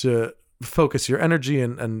you have to focus your energy,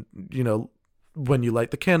 and when you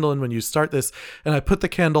light the candle and when you start this. And I put the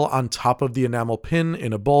candle on top of the enamel pin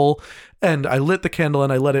in a bowl, and I lit the candle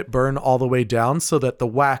and I let it burn all the way down so that the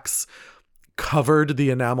wax covered the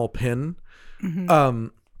enamel pin.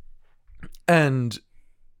 And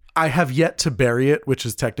I have yet to bury it, which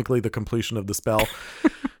is technically the completion of the spell.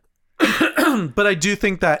 But I do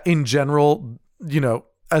think that in general,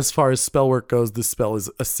 as far as spell work goes, this spell is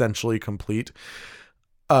essentially complete.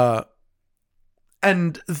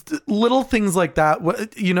 And little things like that,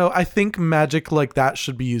 I think magic like that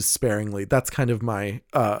should be used sparingly. That's kind of my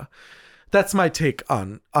take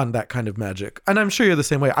on that kind of magic. And I'm sure you're the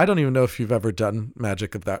same way. I don't even know if you've ever done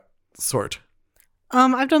magic of that sort.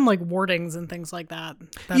 I've done like wardings and things like that.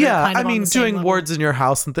 Yeah, I mean, doing wards in your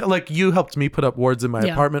house and like you helped me put up wards in my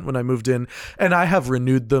apartment when I moved in, and I have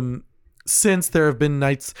renewed them since. There have been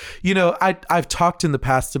nights, I've talked in the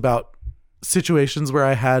past about situations where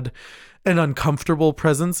I had an uncomfortable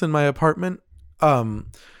presence in my apartment.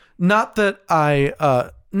 Not that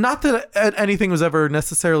anything was ever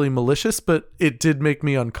necessarily malicious, but it did make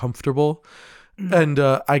me uncomfortable. And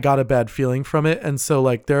I got a bad feeling from it. And so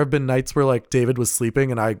like there have been nights where like David was sleeping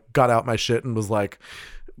and I got out my shit and was like,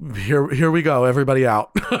 here we go, everybody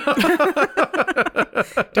out.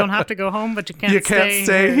 Don't have to go home, but you can't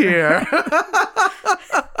stay here.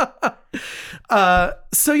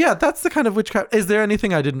 So yeah, that's the kind of witchcraft. Is there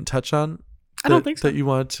anything I didn't touch on? I don't think so. That you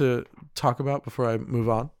wanted to talk about before I move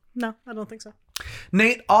on? No, I don't think so.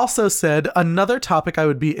 Nate also said another topic I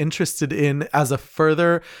would be interested in is a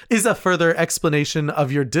further explanation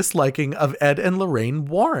of your disliking of Ed and Lorraine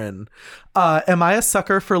Warren. Am I a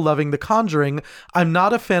sucker for loving The Conjuring? I'm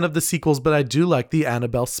not a fan of the sequels, but I do like the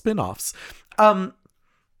Annabelle spin-offs.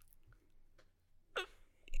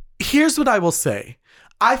 Here's what I will say.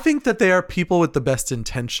 I think that they are people with the best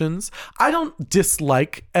intentions. I don't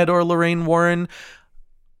dislike Ed or Lorraine Warren,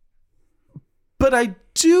 but I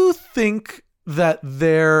do think that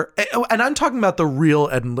and I'm talking about the real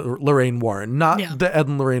Ed and Lorraine Warren, not the Ed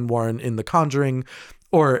and Lorraine Warren in The Conjuring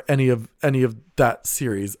or any of that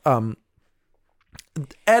series. Ed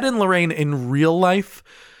and Lorraine in real life,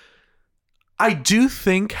 I do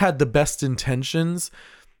think had the best intentions,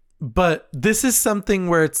 but this is something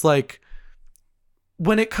where it's like,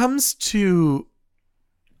 when it comes to,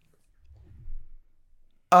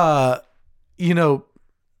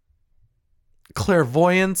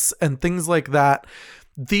 clairvoyance and things like that,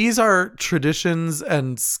 these are traditions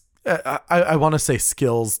and I want to say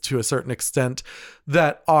skills to a certain extent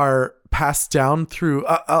that are passed down through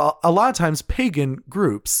a lot of times pagan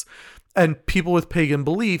groups and people with pagan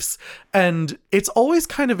beliefs. And it's always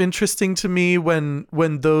kind of interesting to me when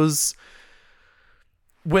those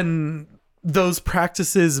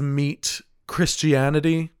practices meet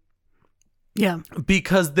Christianity. Yeah.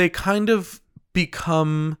 Because they kind of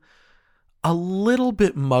become a little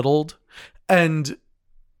bit muddled, and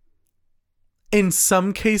in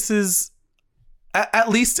some cases, at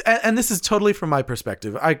least, and this is totally from my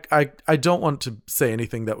perspective, I don't want to say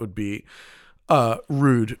anything that would be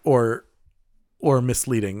rude or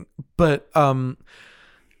misleading, but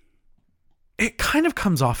it kind of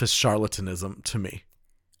comes off as charlatanism to me.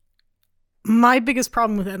 My biggest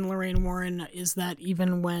problem with Ed and Lorraine Warren is that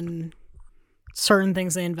even when certain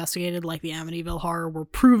things they investigated, like the Amityville Horror, were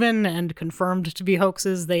proven and confirmed to be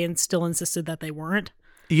hoaxes, they still insisted that they weren't.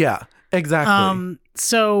 Yeah, exactly.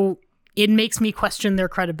 So it makes me question their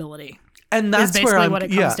credibility. And that's basically where what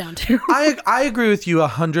it comes down to. I agree with you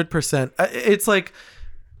 100%. It's like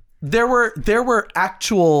there were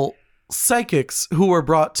actual psychics who were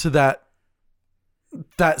brought to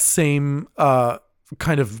that same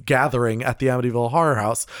kind of gathering at the Amityville Horror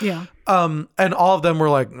House. Yeah. And all of them were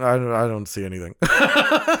like, I don't see anything.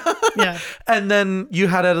 Yeah. And then you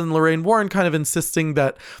had Ed and Lorraine Warren kind of insisting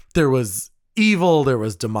that there was evil, there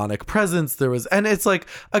was demonic presence, and it's like,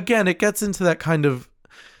 again, it gets into that kind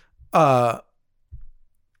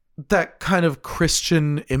of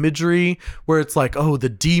Christian imagery where it's like, oh, the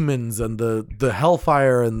demons and the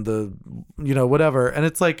hellfire and the, whatever. And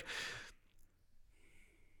it's like,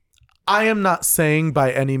 I am not saying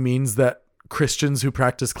by any means that Christians who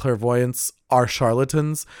practice clairvoyance are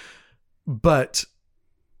charlatans, but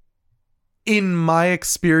in my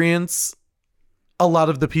experience, a lot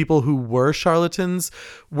of the people who were charlatans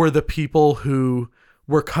were the people who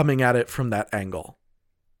were coming at it from that angle.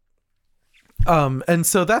 And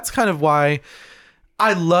so that's kind of why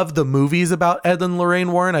I love the movies about Ed and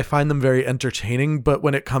Lorraine Warren. I find them very entertaining, but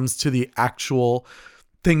when it comes to the actual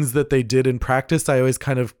things that they did in practice, I always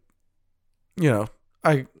kind of,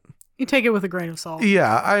 You take it with a grain of salt.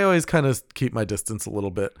 Yeah, I always kind of keep my distance a little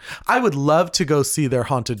bit. I would love to go see their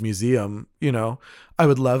haunted museum, you know. I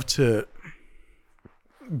would love to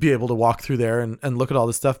be able to walk through there and look at all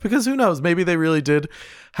this stuff, because who knows, maybe they really did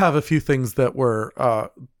have a few things that were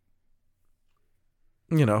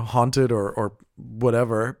you know, haunted or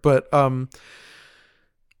whatever. But I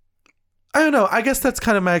don't know, I guess that's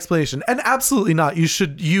kind of my explanation. And absolutely not,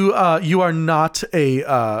 you are not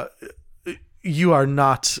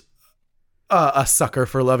a sucker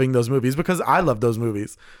for loving those movies, because I love those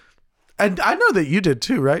movies, and I know that you did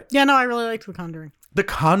too, right? Yeah, no, I really liked The Conjuring. The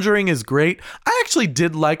Conjuring is great. I actually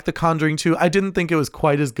did like The Conjuring too. I didn't think it was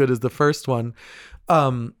quite as good as the first one.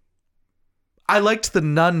 I liked the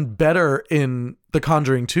nun better in The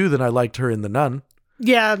Conjuring 2 than I liked her in The Nun.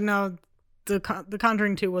 Yeah, no, The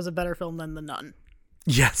Conjuring 2 was a better film than The Nun.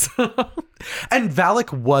 Yes. And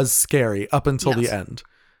Valak was scary up until the end.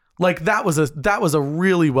 Like that was a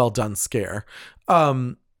really well done scare.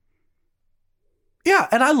 Yeah,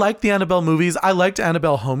 and I liked the Annabelle movies. I liked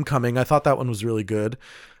Annabelle Homecoming. I thought that one was really good.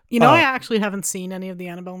 You know, I actually haven't seen any of the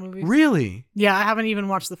Annabelle movies. Really? Yeah, I haven't even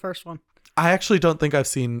watched the first one. I actually don't think I've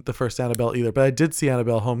seen the first Annabelle either, but I did see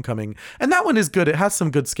Annabelle Homecoming, and that one is good. It has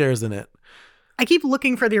some good scares in it. I keep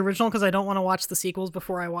looking for the original because I don't want to watch the sequels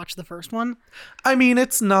before I watch the first one. I mean,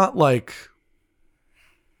 it's not like...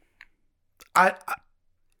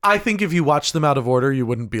 I think if you watch them out of order, you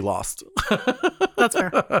wouldn't be lost. That's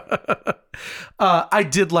fair. I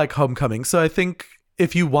did like Homecoming, so I think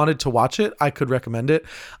if you wanted to watch it, I could recommend it.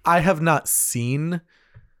 I have not seen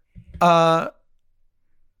the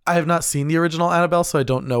original Annabelle, so I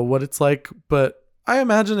don't know what it's like, but I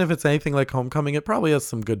imagine if it's anything like Homecoming, it probably has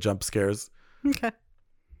some good jump scares. Okay.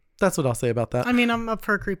 That's what I'll say about that. I mean, I'm up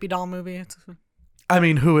for a creepy doll movie. I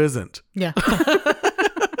mean, who isn't? Yeah.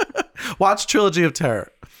 Watch Trilogy of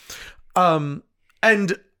Terror. And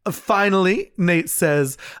finally, Nate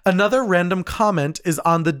says, another random comment is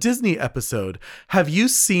on the Disney episode. Have you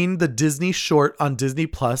seen the Disney short on Disney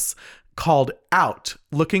Plus called Out?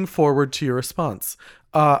 Looking forward to your response.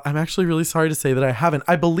 I'm actually really sorry to say that I haven't.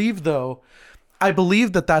 I believe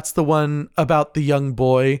that that's the one about the young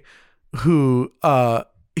boy who,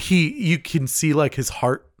 you can see like his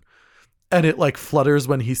heart, and it like flutters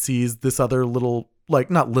when he sees this other little, like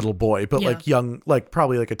not little boy, but like young, like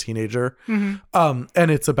probably like a teenager. Mm-hmm.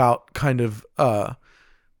 And it's about kind of,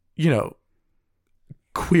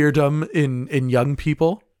 queerdom in young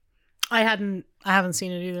people. I haven't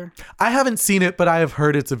seen it either. I haven't seen it, but I have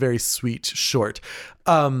heard it's a very sweet short.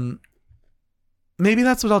 Maybe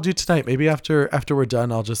that's what I'll do tonight. Maybe after we're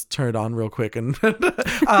done, I'll just turn it on real quick and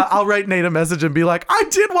I'll write Nate a message and be like, I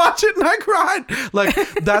did watch it and I cried. Like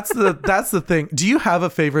that's the thing. Do you have a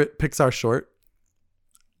favorite Pixar short?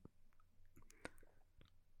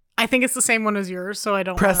 I think it's the same one as yours, so I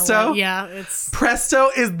don't. Presto? Presto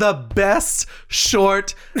is the best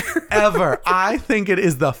short ever. I think it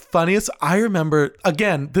is the funniest. I remember,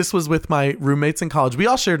 again, this was with my roommates in college. We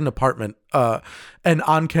all shared an apartment, an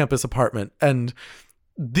on-campus apartment, and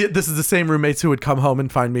this is the same roommates who would come home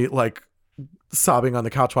and find me like sobbing on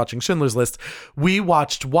the couch watching Schindler's List. We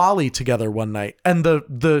watched WALL-E together one night, and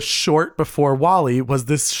the short before WALL-E was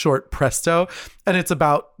this short Presto, and it's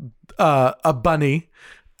about a bunny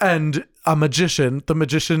and a magician. The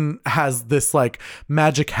magician has this like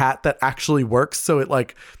magic hat that actually works. So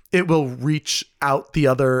it will reach out the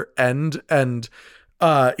other end, and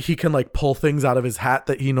he can like pull things out of his hat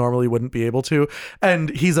that he normally wouldn't be able to. And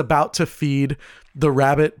he's about to feed the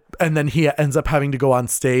rabbit, and then he ends up having to go on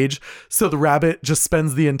stage. So the rabbit just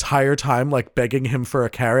spends the entire time like begging him for a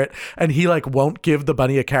carrot, and he like won't give the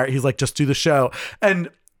bunny a carrot. He's like, just do the show. And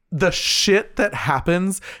the shit that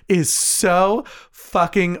happens is so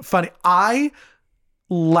fucking funny. I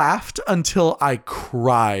laughed until I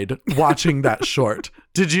cried watching that short.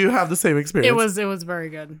 Did you have the same experience? It was very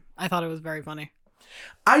good. I thought it was very funny.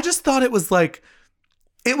 I just thought it was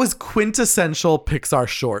quintessential Pixar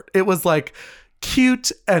short. It was like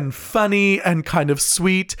cute and funny and kind of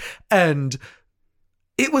sweet, and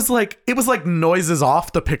it was like Noises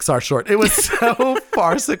Off, the Pixar short. It was so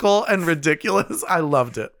farcical and ridiculous. I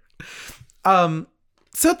loved it.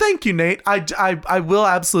 So thank you, Nate. I will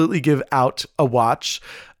absolutely give Out a watch.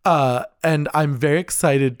 And I'm very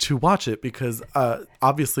excited to watch it because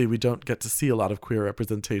obviously we don't get to see a lot of queer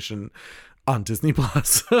representation on Disney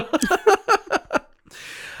Plus.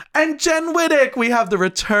 And Jen Whittick, we have the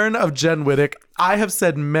return of Jen Whittick. I have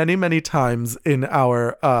said many, many times in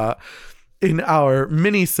our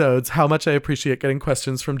mini-sodes how much I appreciate getting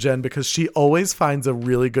questions from Jen, because she always finds a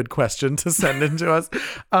really good question to send in to us.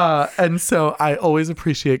 And so I always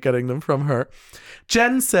appreciate getting them from her.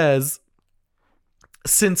 Jen says,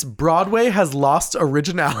 Since Broadway has lost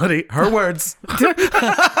originality, her words.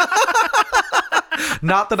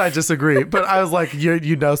 Not that I disagree, but I was like,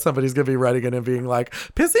 you know, somebody's going to be writing it and being like,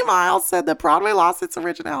 Pissy Miles said that Broadway lost its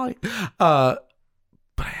originality. But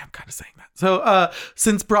I am kind of saying that. So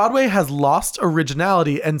since Broadway has lost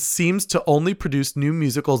originality and seems to only produce new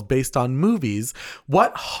musicals based on movies,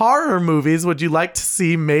 what horror movies would you like to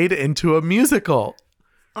see made into a musical?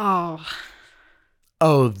 Oh,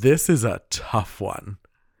 this is a tough one.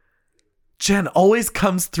 Jen always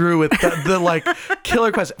comes through with the like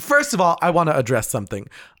killer question. First of all, I want to address something.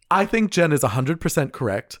 I think Jen is 100%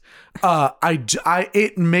 correct.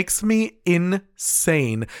 It makes me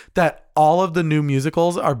insane that all of the new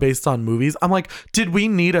musicals are based on movies. I'm like, did we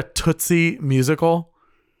need a Tootsie musical?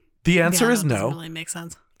 The answer is no. Doesn't really make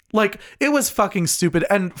sense. Like, it was fucking stupid.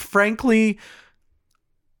 And frankly,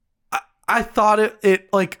 I thought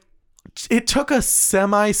it took a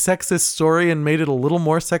semi-sexist story and made it a little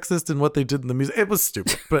more sexist than what they did in the music. It was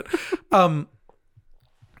stupid. But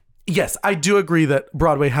yes, I do agree that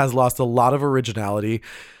Broadway has lost a lot of originality.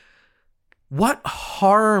 What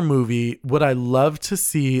horror movie would I love to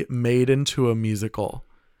see made into a musical?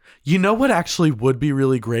 You know what actually would be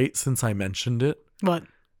really great since I mentioned it? What?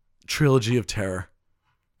 Trilogy of Terror.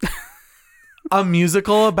 A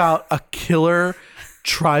musical about a killer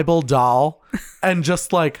tribal doll and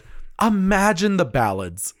just like imagine the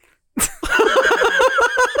ballads.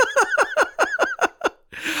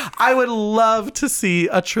 I would love to see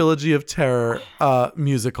a Trilogy of Terror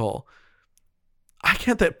musical. I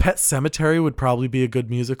can't think. Pet Sematary would probably be a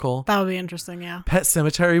good musical. That would be interesting, yeah. Pet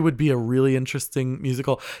Sematary would be a really interesting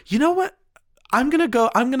musical. You know what? I'm going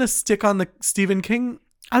to stick on the Stephen King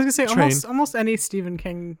I was going to train. say almost any Stephen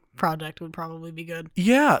King project would probably be good.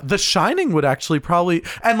 Yeah, The Shining would actually probably,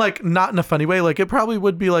 and like not in a funny way, like it probably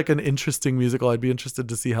would be like an interesting musical. I'd be interested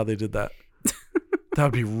to see how they did that. That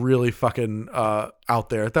would be really fucking out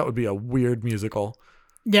there. That would be a weird musical.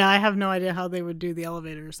 Yeah, I have no idea how they would do the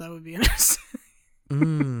elevators. That would be interesting.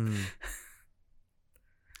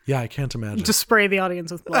 Yeah, I can't imagine. Just spray the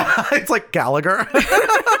audience with blood. It's like Gallagher.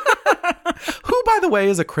 Who, by the way,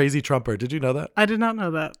 is a crazy trumper. Did you know that? I did not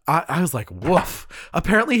know that. I was like, woof.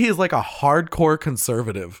 Apparently he is like a hardcore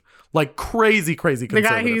conservative. Like crazy conservative. The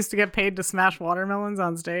guy who used to get paid to smash watermelons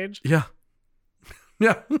on stage? Yeah.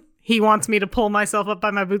 Yeah. He wants me to pull myself up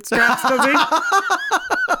by my bootstraps, does he?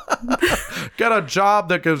 Get a job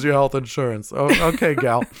that gives you health insurance. Oh, okay,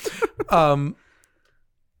 gal.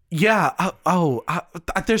 Yeah.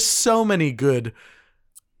 There's so many good.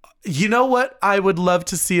 You know what I would love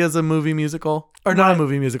to see as a movie musical? Or not a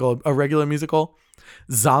movie musical, a regular musical?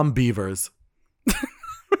 Zombievers.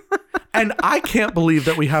 And I can't believe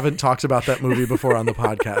that we haven't talked about that movie before on the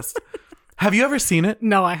podcast. Have you ever seen it?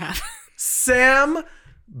 No, I haven't. Sam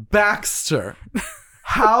Baxter.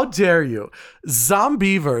 How dare you?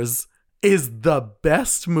 Zombievers is the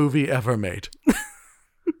best movie ever made.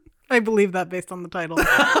 I believe that based on the title.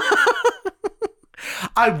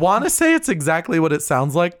 I want to say it's exactly what it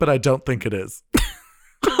sounds like, but I don't think it is.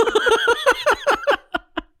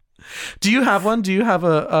 Do you have one? Do you have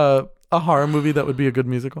a horror movie that would be a good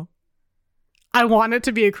musical? I want it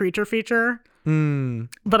to be a creature feature,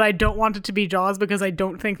 but I don't want it to be Jaws because I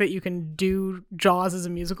don't think that you can do Jaws as a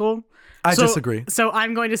musical. I disagree. So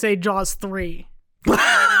I'm going to say Jaws 3.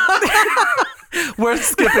 We're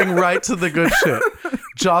skipping right to the good shit.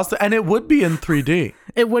 Jaws, and it would be in 3D.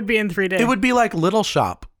 It would be in 3D. It would be like Little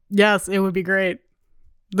Shop. Yes, it would be great.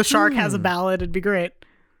 The shark has a ballad. It'd be great.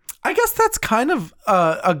 I guess that's kind of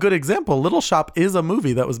a good example. Little Shop is a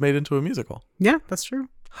movie that was made into a musical. Yeah, that's true.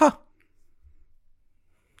 Huh.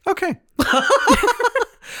 Okay.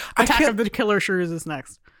 Attack of the Killer Shrews is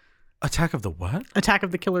next. Attack of the what? Attack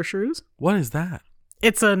of the Killer Shrews? What is that?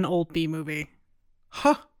 It's an old B movie.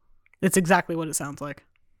 Huh. It's exactly what it sounds like.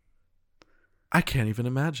 I can't even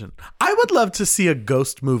imagine. I would love to see a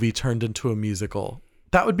ghost movie turned into a musical.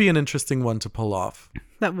 That would be an interesting one to pull off.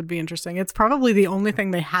 That would be interesting. It's probably the only thing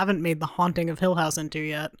they haven't made The Haunting of Hill House into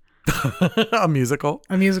yet. A musical?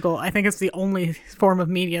 A musical. I think it's the only form of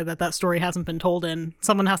media that story hasn't been told in.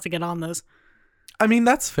 Someone has to get on this. I mean,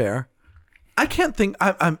 that's fair. I can't think.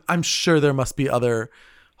 I'm sure there must be other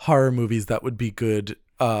horror movies that would be good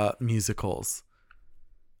musicals.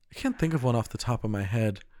 I can't think of one off the top of my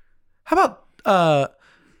head. How about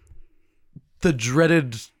the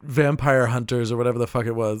dreaded Vampire Hunters or whatever the fuck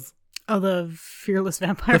it was? Oh, the Fearless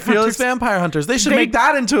Vampire Hunters. The Fearless Vampire Hunters. They should make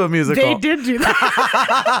that into a musical. They did do that.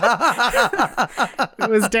 It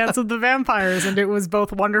was Dance with the Vampires, and it was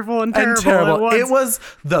both wonderful and terrible. It was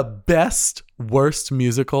the best, worst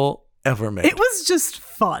musical ever made. It was just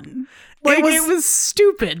fun. Like, it was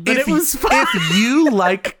stupid, but it was fun. If you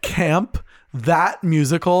like camp, that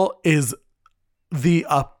musical is the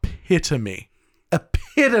epitome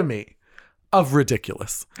of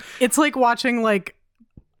ridiculous. It's like watching like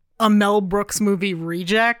a Mel Brooks movie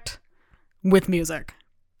Reject with music.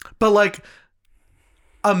 But like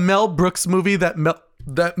a Mel Brooks movie that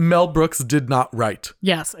Mel Brooks did not write.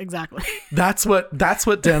 Yes, exactly. That's what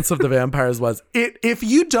Dance of the Vampires was. If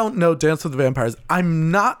you don't know Dance of the Vampires,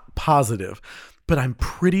 I'm not positive, but I'm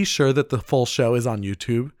pretty sure that the full show is on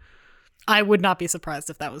YouTube. I would not be surprised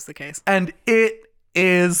if that was the case. And it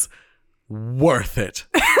is worth it.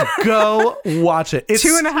 Go watch it. It's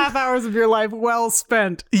 2.5 hours of your life well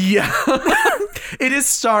spent. Yeah. It is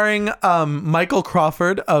starring Michael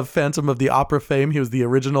Crawford of Phantom of the Opera fame. He was the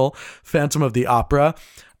original Phantom of the Opera.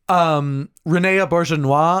 René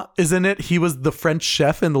Auberjonois is in it. He was the French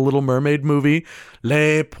chef in the Little Mermaid movie.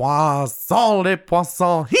 Les poissons, les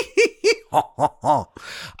poissons.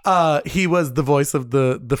 He was the voice of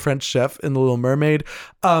the French chef in The Little Mermaid.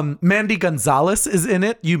 Mandy Gonzalez is in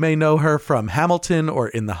it. You may know her from Hamilton or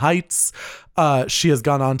In the Heights. She has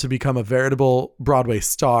gone on to become a veritable Broadway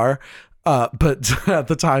star. But at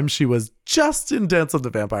the time she was just in Dance of the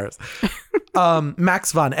Vampires.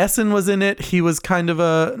 Max von Essen was in it. He was kind of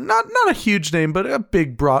a not a huge name, but a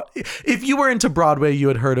big if you were into Broadway, you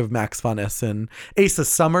had heard of Max von Essen. Asa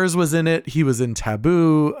Summers was in it. He was in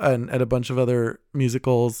Taboo and a bunch of other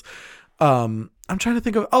musicals. I'm trying to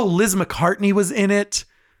think of Liz McCartney was in it.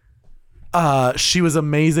 She was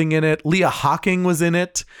amazing in it. Leah Hawking was in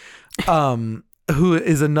it. Who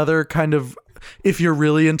is another kind of, if you're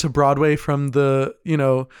really into Broadway from the,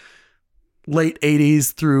 late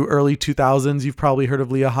 80s through early 2000s, you've probably heard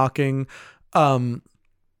of Leah Hawking.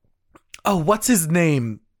 What's his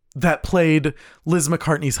name that played Liz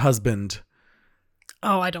McCartney's husband?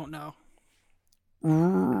 Oh, I don't know.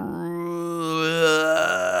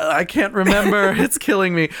 I can't remember. It's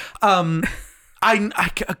killing me.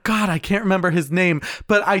 I can't remember his name,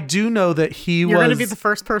 but I do know that You're going to be the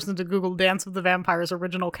first person to Google Dance of the Vampires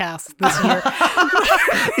original cast this year.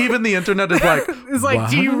 Even the internet is like, it's like, what?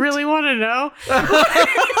 Do you really want to know?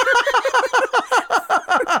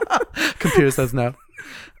 Computer says no.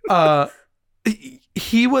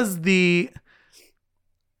 He was that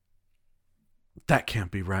can't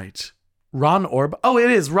be right. Ron Orbach. Oh, it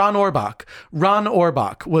is Ron Orbach. Ron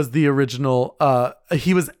Orbach was the original.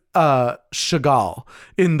 He was Chagall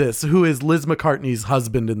in this, who is Liz McCartney's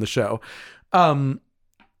husband in the show.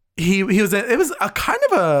 He was. It was a kind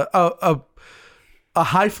of a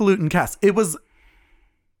highfalutin cast. It was.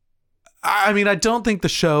 I mean, I don't think the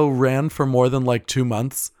show ran for more than like 2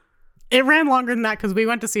 months. It ran longer than that because we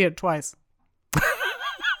went to see it twice.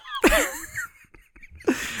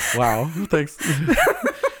 Wow! Thanks.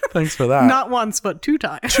 Thanks for that. Not once, but 2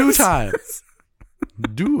 times. 2 times.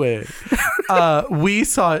 Do it. We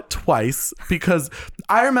saw it twice because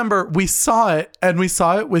I remember we saw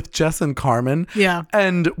it with Jess and Carmen. Yeah.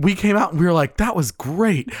 And we came out and we were like, that was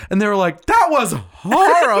great. And they were like, that was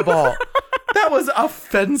horrible. That was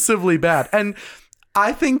offensively bad. And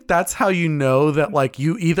I think that's how you know that like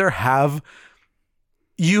you either have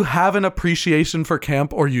an appreciation for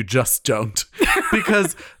camp or you just don't.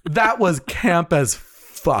 Because that was camp as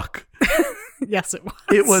fuck. Yes, it was.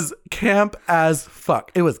 It was camp as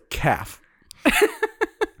fuck. It was calf.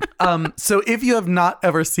 So if you have not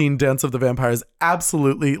ever seen Dance of the Vampires,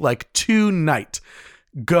 absolutely, like tonight,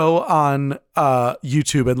 go on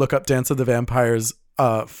YouTube and look up Dance of the Vampires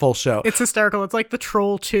full show. It's hysterical. It's like the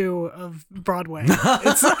Troll 2 of Broadway.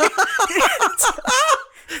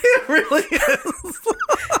 It really is.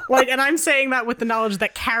 And I'm saying that with the knowledge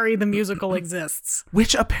that Carrie the musical exists.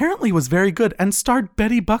 Which apparently was very good and starred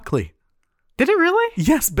Betty Buckley. Did it really?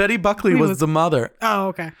 Yes, Betty Buckley was the mother. Oh,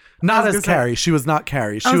 okay. Not as Carrie. She was not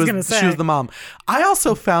Carrie. She was the mom. I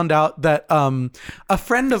also found out that a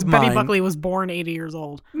friend of mine, Betty Buckley was born 80 years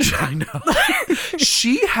old. I know.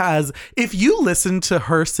 She has, if you listen to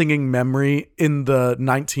her singing Memory in the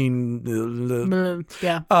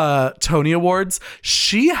Tony Awards,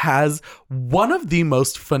 she has one of the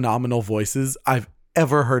most phenomenal voices I've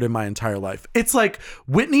ever heard in my entire life. It's like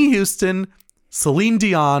Whitney Houston, Celine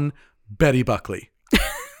Dion, Betty Buckley.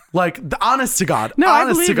 Like, honest to God. No,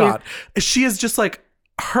 honest to God. You. She is just like,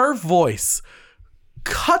 her voice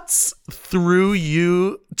cuts through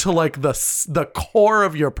you to like the core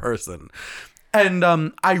of your person. And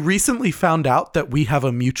I recently found out that we have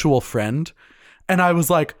a mutual friend. And I was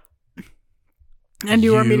like, and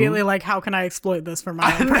you were immediately like, how can I exploit this for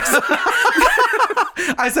my own person?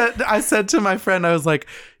 I said to my friend, I was like,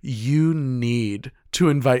 you need to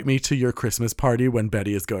invite me to your Christmas party when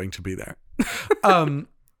Betty is going to be there.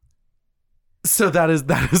 So that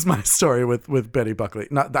is my story with Betty Buckley.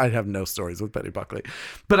 Not I have no stories with Betty Buckley,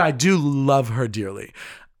 but I do love her dearly,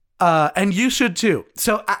 and you should too.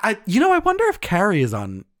 So I wonder if Carrie is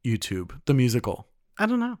on YouTube, the musical. I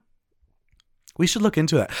don't know. We should look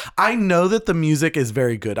into that. I know that the music is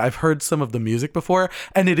very good. I've heard some of the music before,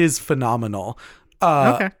 and it is phenomenal.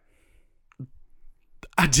 Okay.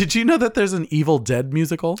 Did you know that there's an Evil Dead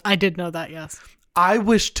musical? I did know that, yes. I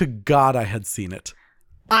wish to God I had seen it.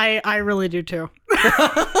 I really do too.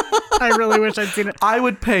 I really wish I'd seen it. I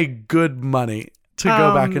would pay good money to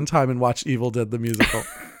go back in time and watch Evil Dead the musical.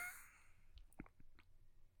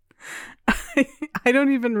 I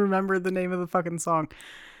don't even remember the name of the fucking song.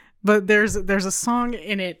 But there's a song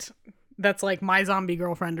in it that's like My Zombie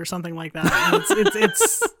Girlfriend or something like that. And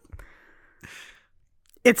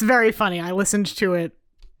it's very funny. I listened to it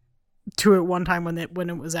one time when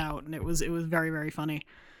it was out, and it was very, very funny.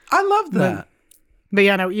 I love that. But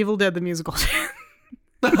yeah, no, Evil Dead the musical.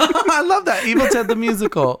 I love that. Evil Dead the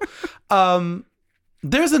musical.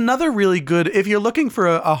 There's another really good, if you're looking for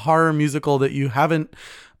a horror musical that you haven't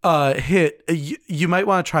hit, you might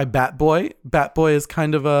want to try Bat Boy. Bat Boy is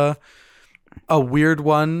kind of a weird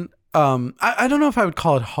one. I don't know if I would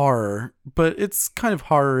call it horror, but it's kind of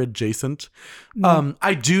horror adjacent.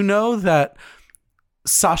 I do know that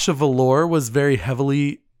Sasha Velour was very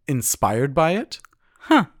heavily inspired by it.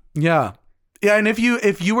 Huh. Yeah. Yeah, and if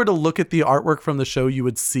you were to look at the artwork from the show, you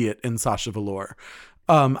would see it in Sasha Velour.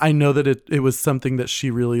 I know that it was something that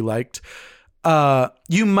she really liked.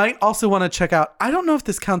 You might also want to check out, I don't know if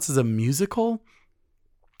this counts as a musical.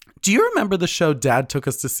 Do you remember the show Dad took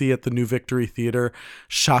us to see at the New Victory Theater,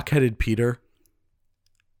 Shock-Headed Peter?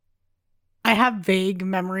 I have vague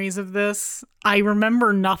memories of this. I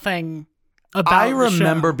remember nothing about I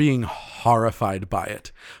remember the show. being horrified by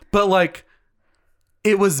it. But like,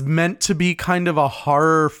 it was meant to be kind of a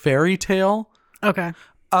horror fairy tale. Okay.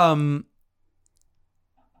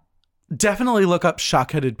 Definitely look up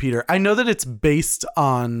Shock-Headed Peter. I know that it's based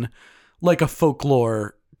on like a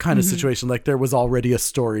folklore kind of situation. Like there was already a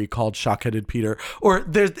story called Shock-Headed Peter, or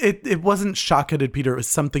it wasn't Shock-Headed Peter. It was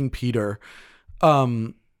something Peter.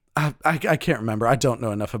 I can't remember. I don't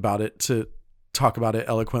know enough about it to talk about it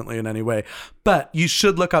eloquently in any way, but you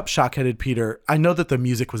should look up Shock-Headed Peter. I know that the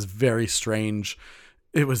music was very strange.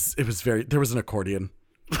 It was very, there was an accordion.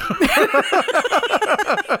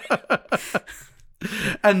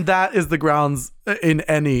 And that is the grounds in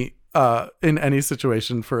any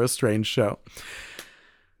situation for a strange show.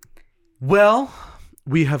 Well,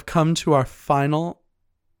 we have come to our final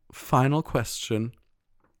question.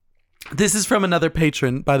 This is from another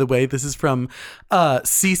patron, by the way. This is from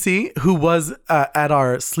Cece, who was at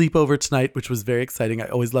our sleepover tonight, which was very exciting. I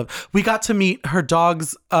always love. We got to meet her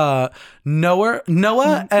dogs, Noah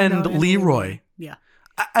and Leroy. Yeah.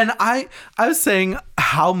 And I was saying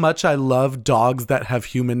how much I love dogs that have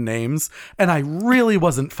human names, and I really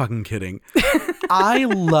wasn't fucking kidding. I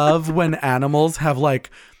love when animals have like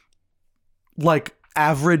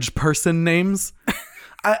average person names.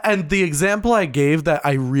 And the example I gave that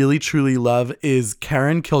I really truly love is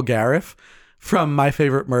Karen Kilgariff from My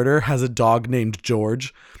Favorite Murder has a dog named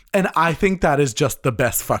George. And I think that is just the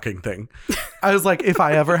best fucking thing. I was like, if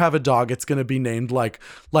I ever have a dog, it's going to be named like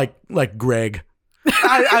Greg.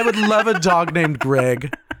 I would love a dog named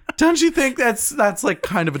Greg. Don't you think that's like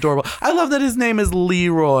kind of adorable? I love that his name is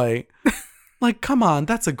Leroy. Like, come on,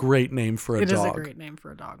 that's a great name for a dog. It is a great name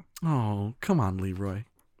for a dog. Oh, come on, Leroy.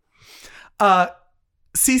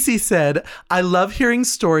 Cece said, I love hearing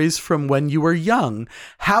stories from when you were young.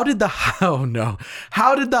 How did the hierarchy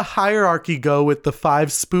go with the 5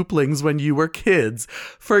 spooplings when you were kids?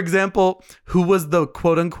 For example, who was the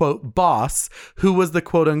quote unquote boss? Who was the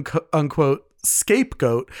quote unquote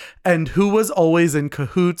scapegoat? And who was always in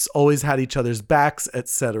cahoots, always had each other's backs,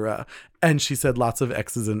 etc.? And she said lots of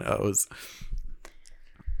X's and O's.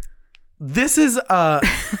 This is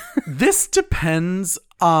this depends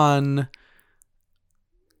on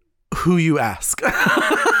who you ask. Yeah,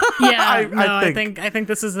 I think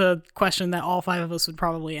this is a question that all 5 of us would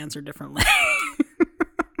probably answer differently.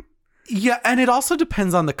 Yeah, and it also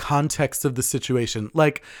depends on the context of the situation.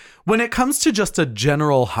 Like, when it comes to just a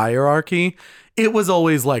general hierarchy, it was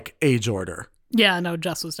always like age order. Yeah, no,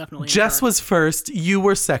 Jess was definitely Jess was first, you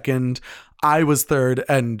were second, I was third,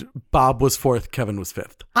 and Bob was fourth, Kevin was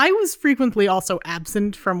fifth. I was frequently also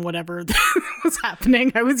absent from whatever was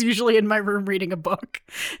happening. I was usually in my room reading a book.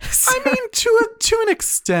 So. I mean, to an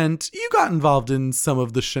extent, you got involved in some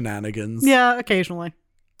of the shenanigans. Yeah, occasionally.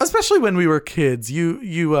 Especially when we were kids. You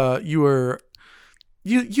were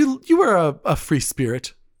a free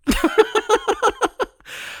spirit.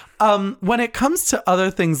 When it comes to other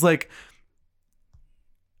things, like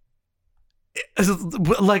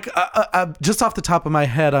like just off the top of my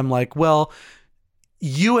head, I'm like, well,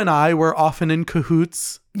 you and I were often in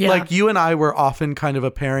cahoots. Yeah. Like you and I were often kind of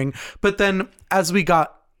a pairing. But then as we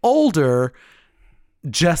got older,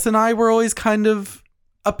 Jess and I were always kind of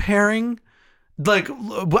a pairing. Like,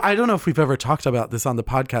 I don't know if we've ever talked about this on the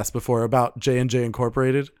podcast before about J&J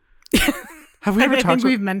Incorporated. Have we ever talked? I think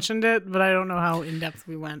we've mentioned it, but I don't know how in depth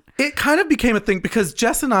we went. It kind of became a thing because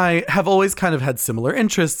Jess and I have always kind of had similar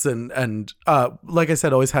interests and like I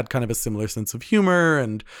said, always had kind of a similar sense of humor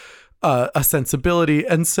and a sensibility.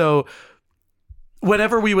 And so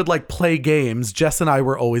whenever we would like play games, Jess and I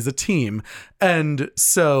were always a team. And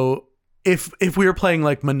so if we were playing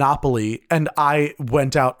like Monopoly and I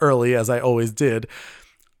went out early, as I always did,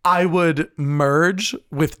 I would merge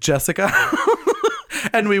with Jessica.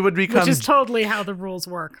 And we would become... Which is totally how the rules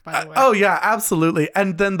work, by the way. Oh, yeah, absolutely.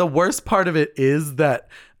 And then the worst part of it is that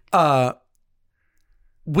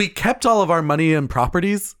we kept all of our money and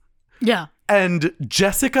properties. Yeah. And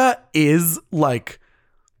Jessica is like...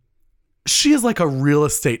 She is like a real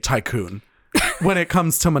estate tycoon when it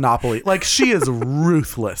comes to Monopoly. Like, she is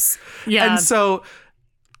ruthless. Yeah. And so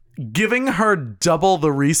giving her double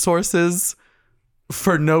the resources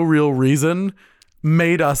for no real reason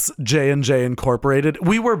made us J&J Incorporated.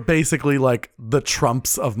 We were basically like the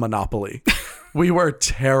Trumps of Monopoly. We were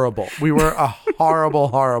terrible. We were a horrible,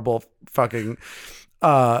 horrible fucking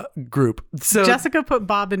group. So Jessica put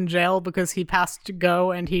Bob in jail because he passed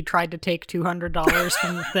go and he tried to take $200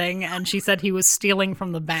 from the thing, and she said he was stealing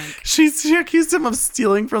from the bank. She accused him of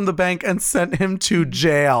stealing from the bank and sent him to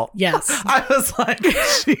jail. Yes. I was like,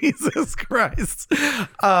 Jesus Christ.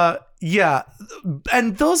 Yeah.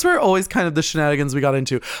 And those were always kind of the shenanigans we got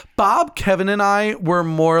into. Bob, Kevin, and I were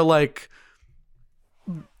more like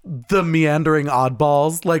the meandering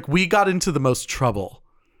oddballs. Like, we got into the most trouble,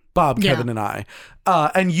 Bob, Kevin, and I.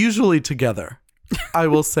 And usually together, I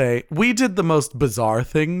will say. We did the most bizarre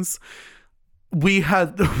things. We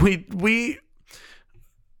had,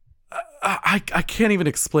 I can't even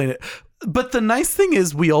explain it. But the nice thing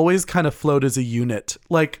is we always kind of flowed as a unit.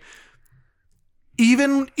 Like,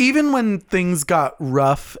 even when things got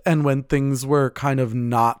rough and when things were kind of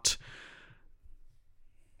not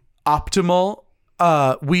optimal,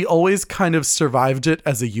 we always kind of survived it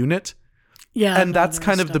as a unit. Yeah. And that's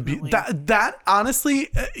kind of that honestly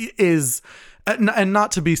is, and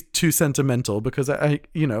not to be too sentimental because I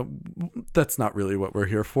that's not really what we're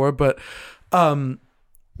here for, but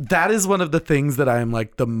that is one of the things that I am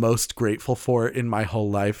like the most grateful for in my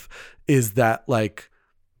whole life, is that like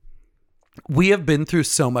we have been through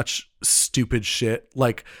so much stupid shit.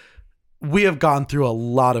 Like, we have gone through a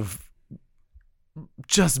lot of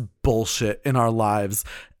just bullshit in our lives,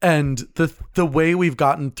 and the way we've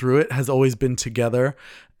gotten through it has always been together.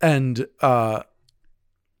 And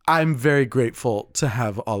I'm very grateful to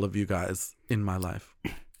have all of you guys in my life.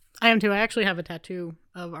 I am too. I actually have a tattoo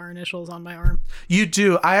of our initials on my arm. You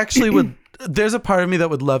do? I actually would. There's a part of me that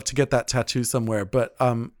would love to get that tattoo somewhere, but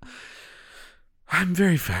I'm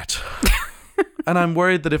very fat. And I'm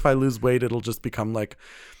worried that if I lose weight, it'll just become like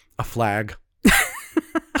a flag.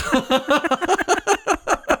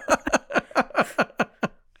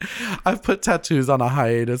 I've put tattoos on a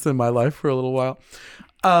hiatus in my life for a little while.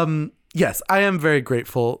 Yes, I am very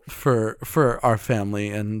grateful for our family,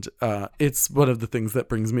 and it's one of the things that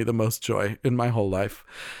brings me the most joy in my whole life.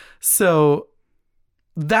 So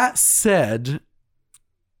that said,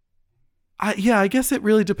 I guess it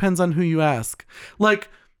really depends on who you ask. Like,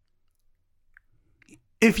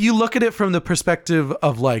 if you look at it from the perspective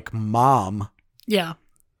of like mom, yeah,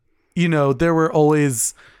 there were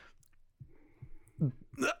always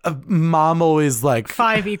mom always like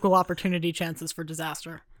 5 equal opportunity chances for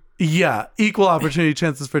disaster. Yeah, equal opportunity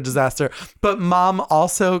chances for disaster. But mom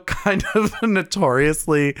also kind of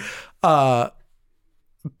notoriously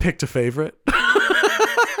picked a favorite.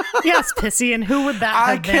 Yes, Pissy, and who would that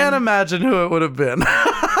have been? I can't imagine who it would have been.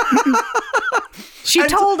 She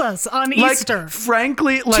told us on Easter.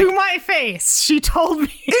 Frankly, like, to my face, she told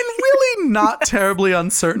me in really not terribly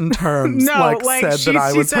uncertain terms. No, said that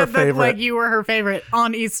I was her favorite. Like, you were her favorite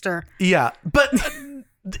on Easter. Yeah, but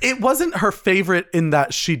it wasn't her favorite in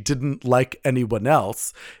that she didn't like anyone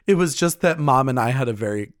else. It was just that mom and I had a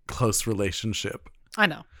very close relationship. I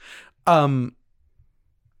know.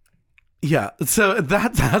 Yeah, so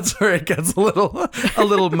that's where it gets a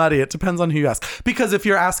little muddy. It depends on who you ask. Because if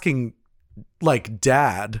you're asking like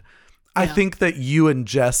dad, I think that you and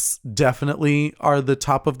Jess definitely are the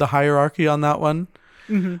top of the hierarchy on that one.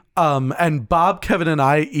 Mm-hmm. And Bob, Kevin, and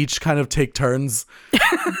I each kind of take turns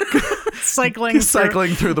cycling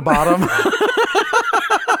through the bottom.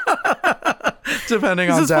 depending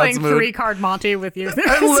He's on just Dad's playing mood. 3-card Monty with you.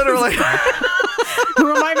 Literally.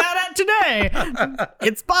 Who am I mad at today?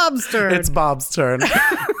 It's Bob's turn. It's Bob's turn.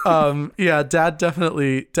 Yeah, Dad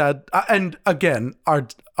definitely. And again,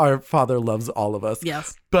 our father loves all of us.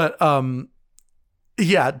 Yes. But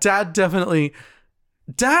yeah, Dad definitely.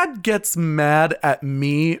 Dad gets mad at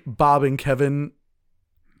me, Bob, and Kevin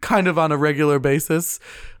kind of on a regular basis.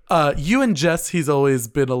 You and Jess, he's always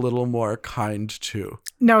been a little more kind to.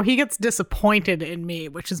 No, he gets disappointed in me,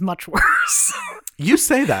 which is much worse. You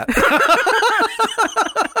say that.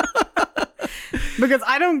 Because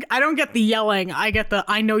I don't get the yelling. I get the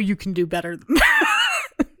I know you can do better than that.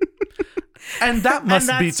 And that must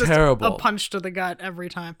and be that's just terrible. a punch to the gut every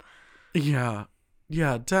time. Yeah.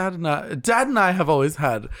 Yeah, Dad and I have always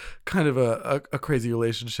had kind of a crazy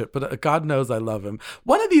relationship, but God knows I love him.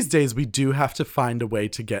 One of these days we do have to find a way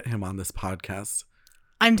to get him on this podcast.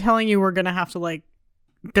 I'm telling you, we're going to have to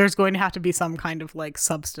there's going to have to be some kind of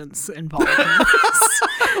substance involved in this.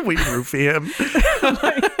 We roofie him.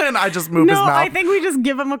 And I just move his mouth. No, I think we just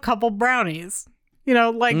give him a couple brownies.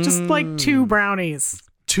 Just 2 brownies.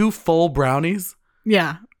 2 full brownies?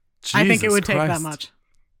 Yeah. Jesus I think it would take that Christ. much.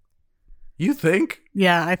 You think?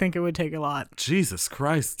 Yeah, I think it would take a lot. Jesus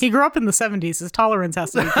Christ. He grew up in the 70s. His tolerance has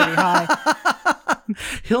to be pretty high.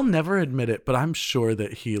 He'll never admit it, but I'm sure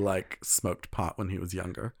that he smoked pot when he was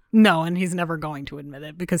younger. No, and he's never going to admit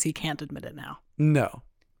it because he can't admit it now. No.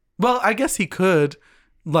 Well, I guess he could.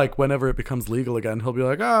 Whenever it becomes legal again, he'll be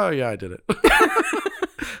like, oh, yeah, I did it.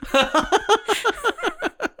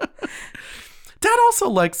 Dad also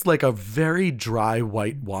likes a very dry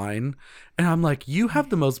white wine. And I'm like, you have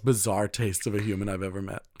the most bizarre taste of a human I've ever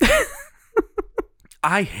met.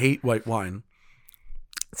 I hate white wine.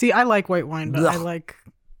 See, I like white wine, but Ugh.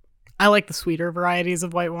 I like the sweeter varieties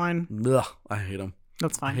of white wine. Ugh, I hate them.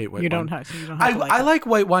 That's fine. I hate white you wine. Don't have to like I it. like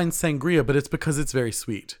white wine sangria, but it's because it's very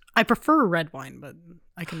sweet. I prefer red wine, but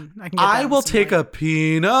I can get I down will with some take white. a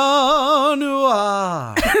Pinot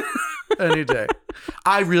Noir any day.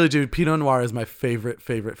 I really do. Pinot Noir is my favorite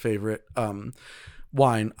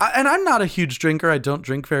wine. And I'm not a huge drinker. I don't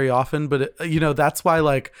drink very often, but that's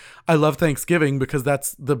why I love Thanksgiving because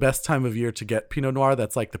that's the best time of year to get Pinot Noir.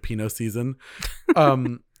 That's the Pinot season.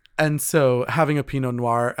 And so having a Pinot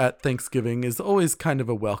Noir at Thanksgiving is always kind of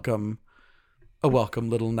a welcome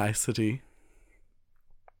little nicety.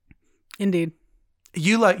 Indeed.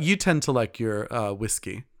 You tend to like your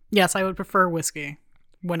whiskey. Yes, I would prefer whiskey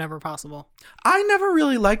whenever possible. I never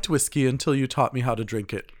really liked whiskey until you taught me how to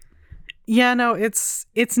drink it. Yeah, no, it's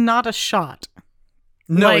not a shot.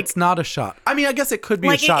 No, it's not a shot. I mean, I guess it could be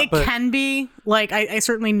a shot, it but can be. I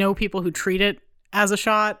certainly know people who treat it as a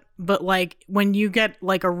shot, but when you get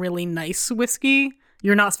a really nice whiskey,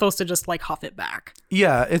 you're not supposed to just huff it back.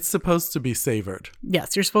 yeah, it's supposed to be savored.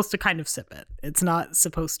 Yes, you're supposed to kind of sip it. It's not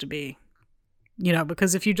supposed to be,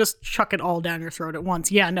 because if you just chuck it all down your throat at once,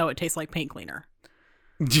 it tastes like paint cleaner.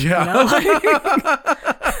 Yeah.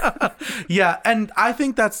 Yeah, and I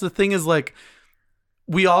think that's the thing is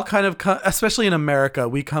we all kind of especially in America,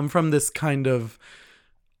 we come from this kind of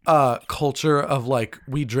culture of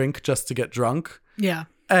we drink just to get drunk. Yeah.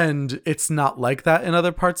 And it's not like that in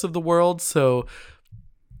other parts of the world. So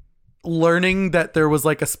learning that there was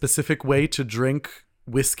a specific way to drink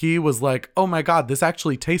whiskey was oh my God, this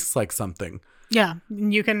actually tastes like something. Yeah.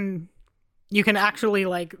 You can actually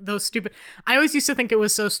those stupid. I always used to think it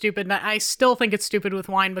was so stupid. And I still think it's stupid with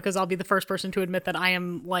wine because I'll be the first person to admit that I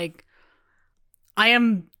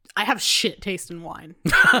have shit taste in wine.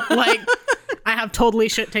 I have totally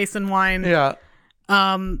shit taste in wine. Yeah.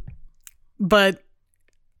 But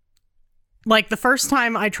the first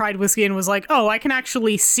time I tried whiskey and was oh, I can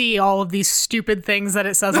actually see all of these stupid things that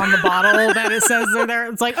it says on the bottle that it says are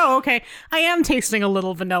there. It's oh, okay, I am tasting a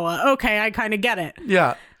little vanilla. Okay, I kind of get it.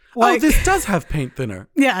 Yeah. Oh, this does have paint thinner.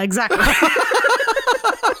 Yeah, exactly.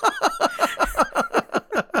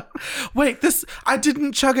 Wait, I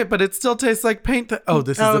didn't chug it, but it still tastes like paint.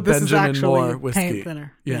 This is a this Benjamin is Moore whiskey. paint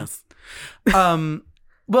thinner. Yes.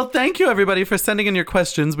 Well, thank you everybody for sending in your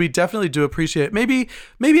questions. We definitely do appreciate it. Maybe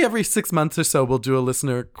every 6 months or so we'll do a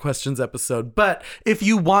listener questions episode. But if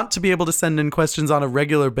you want to be able to send in questions on a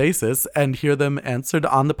regular basis and hear them answered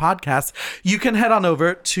on the podcast, you can head on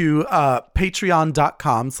over to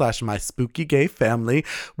patreon.com/myspooky-gay-family.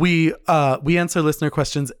 We answer listener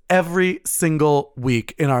questions every single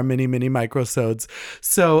week in our mini microsodes.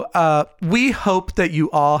 So we hope that you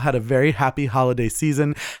all had a very happy holiday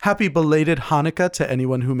season. Happy belated Hanukkah to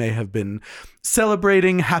anyone who may have been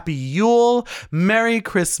celebrating. Happy Yule, Merry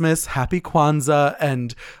Christmas, Happy Kwanzaa,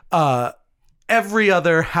 and every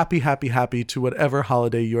other happy to whatever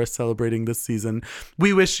holiday you're celebrating this season.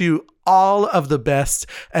 We wish you all of the best,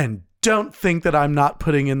 and don't think that I'm not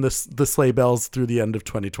putting in the sleigh bells through the end of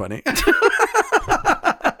 2020.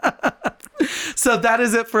 So that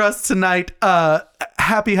is it for us tonight.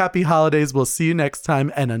 Happy holidays. We'll see you next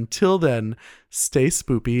time. And until then, stay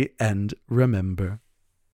spoopy and remember.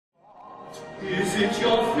 Is it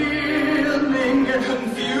your feeling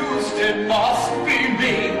confused? It must be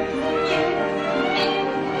me.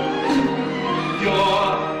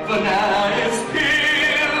 Your banana is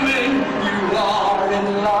peeling. You are in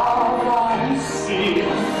love, I see.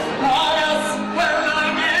 Ah, yes, well,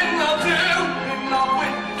 I'm in love too. In love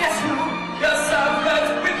with guess who? Yes, I'm right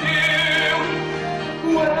with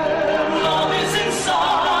you. Well, love is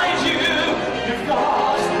inside you. You've got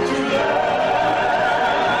to let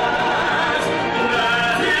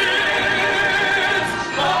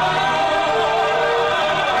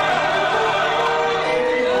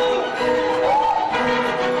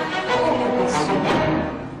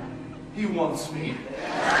me.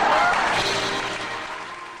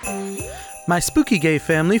 My Spooky Gay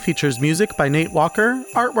Family features music by Nate Walker,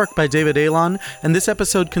 artwork by David Alon, and this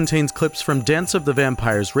episode contains clips from Dance of the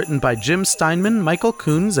Vampires written by Jim Steinman, Michael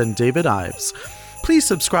Coons, and David Ives. Please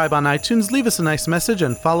subscribe on iTunes, leave us a nice message,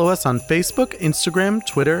 and follow us on Facebook, Instagram,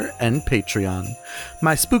 Twitter, and Patreon.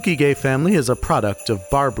 My Spooky Gay Family is a product of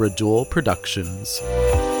Barbara Duel Productions.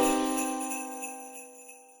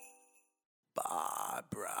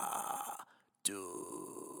 Barbara Duel.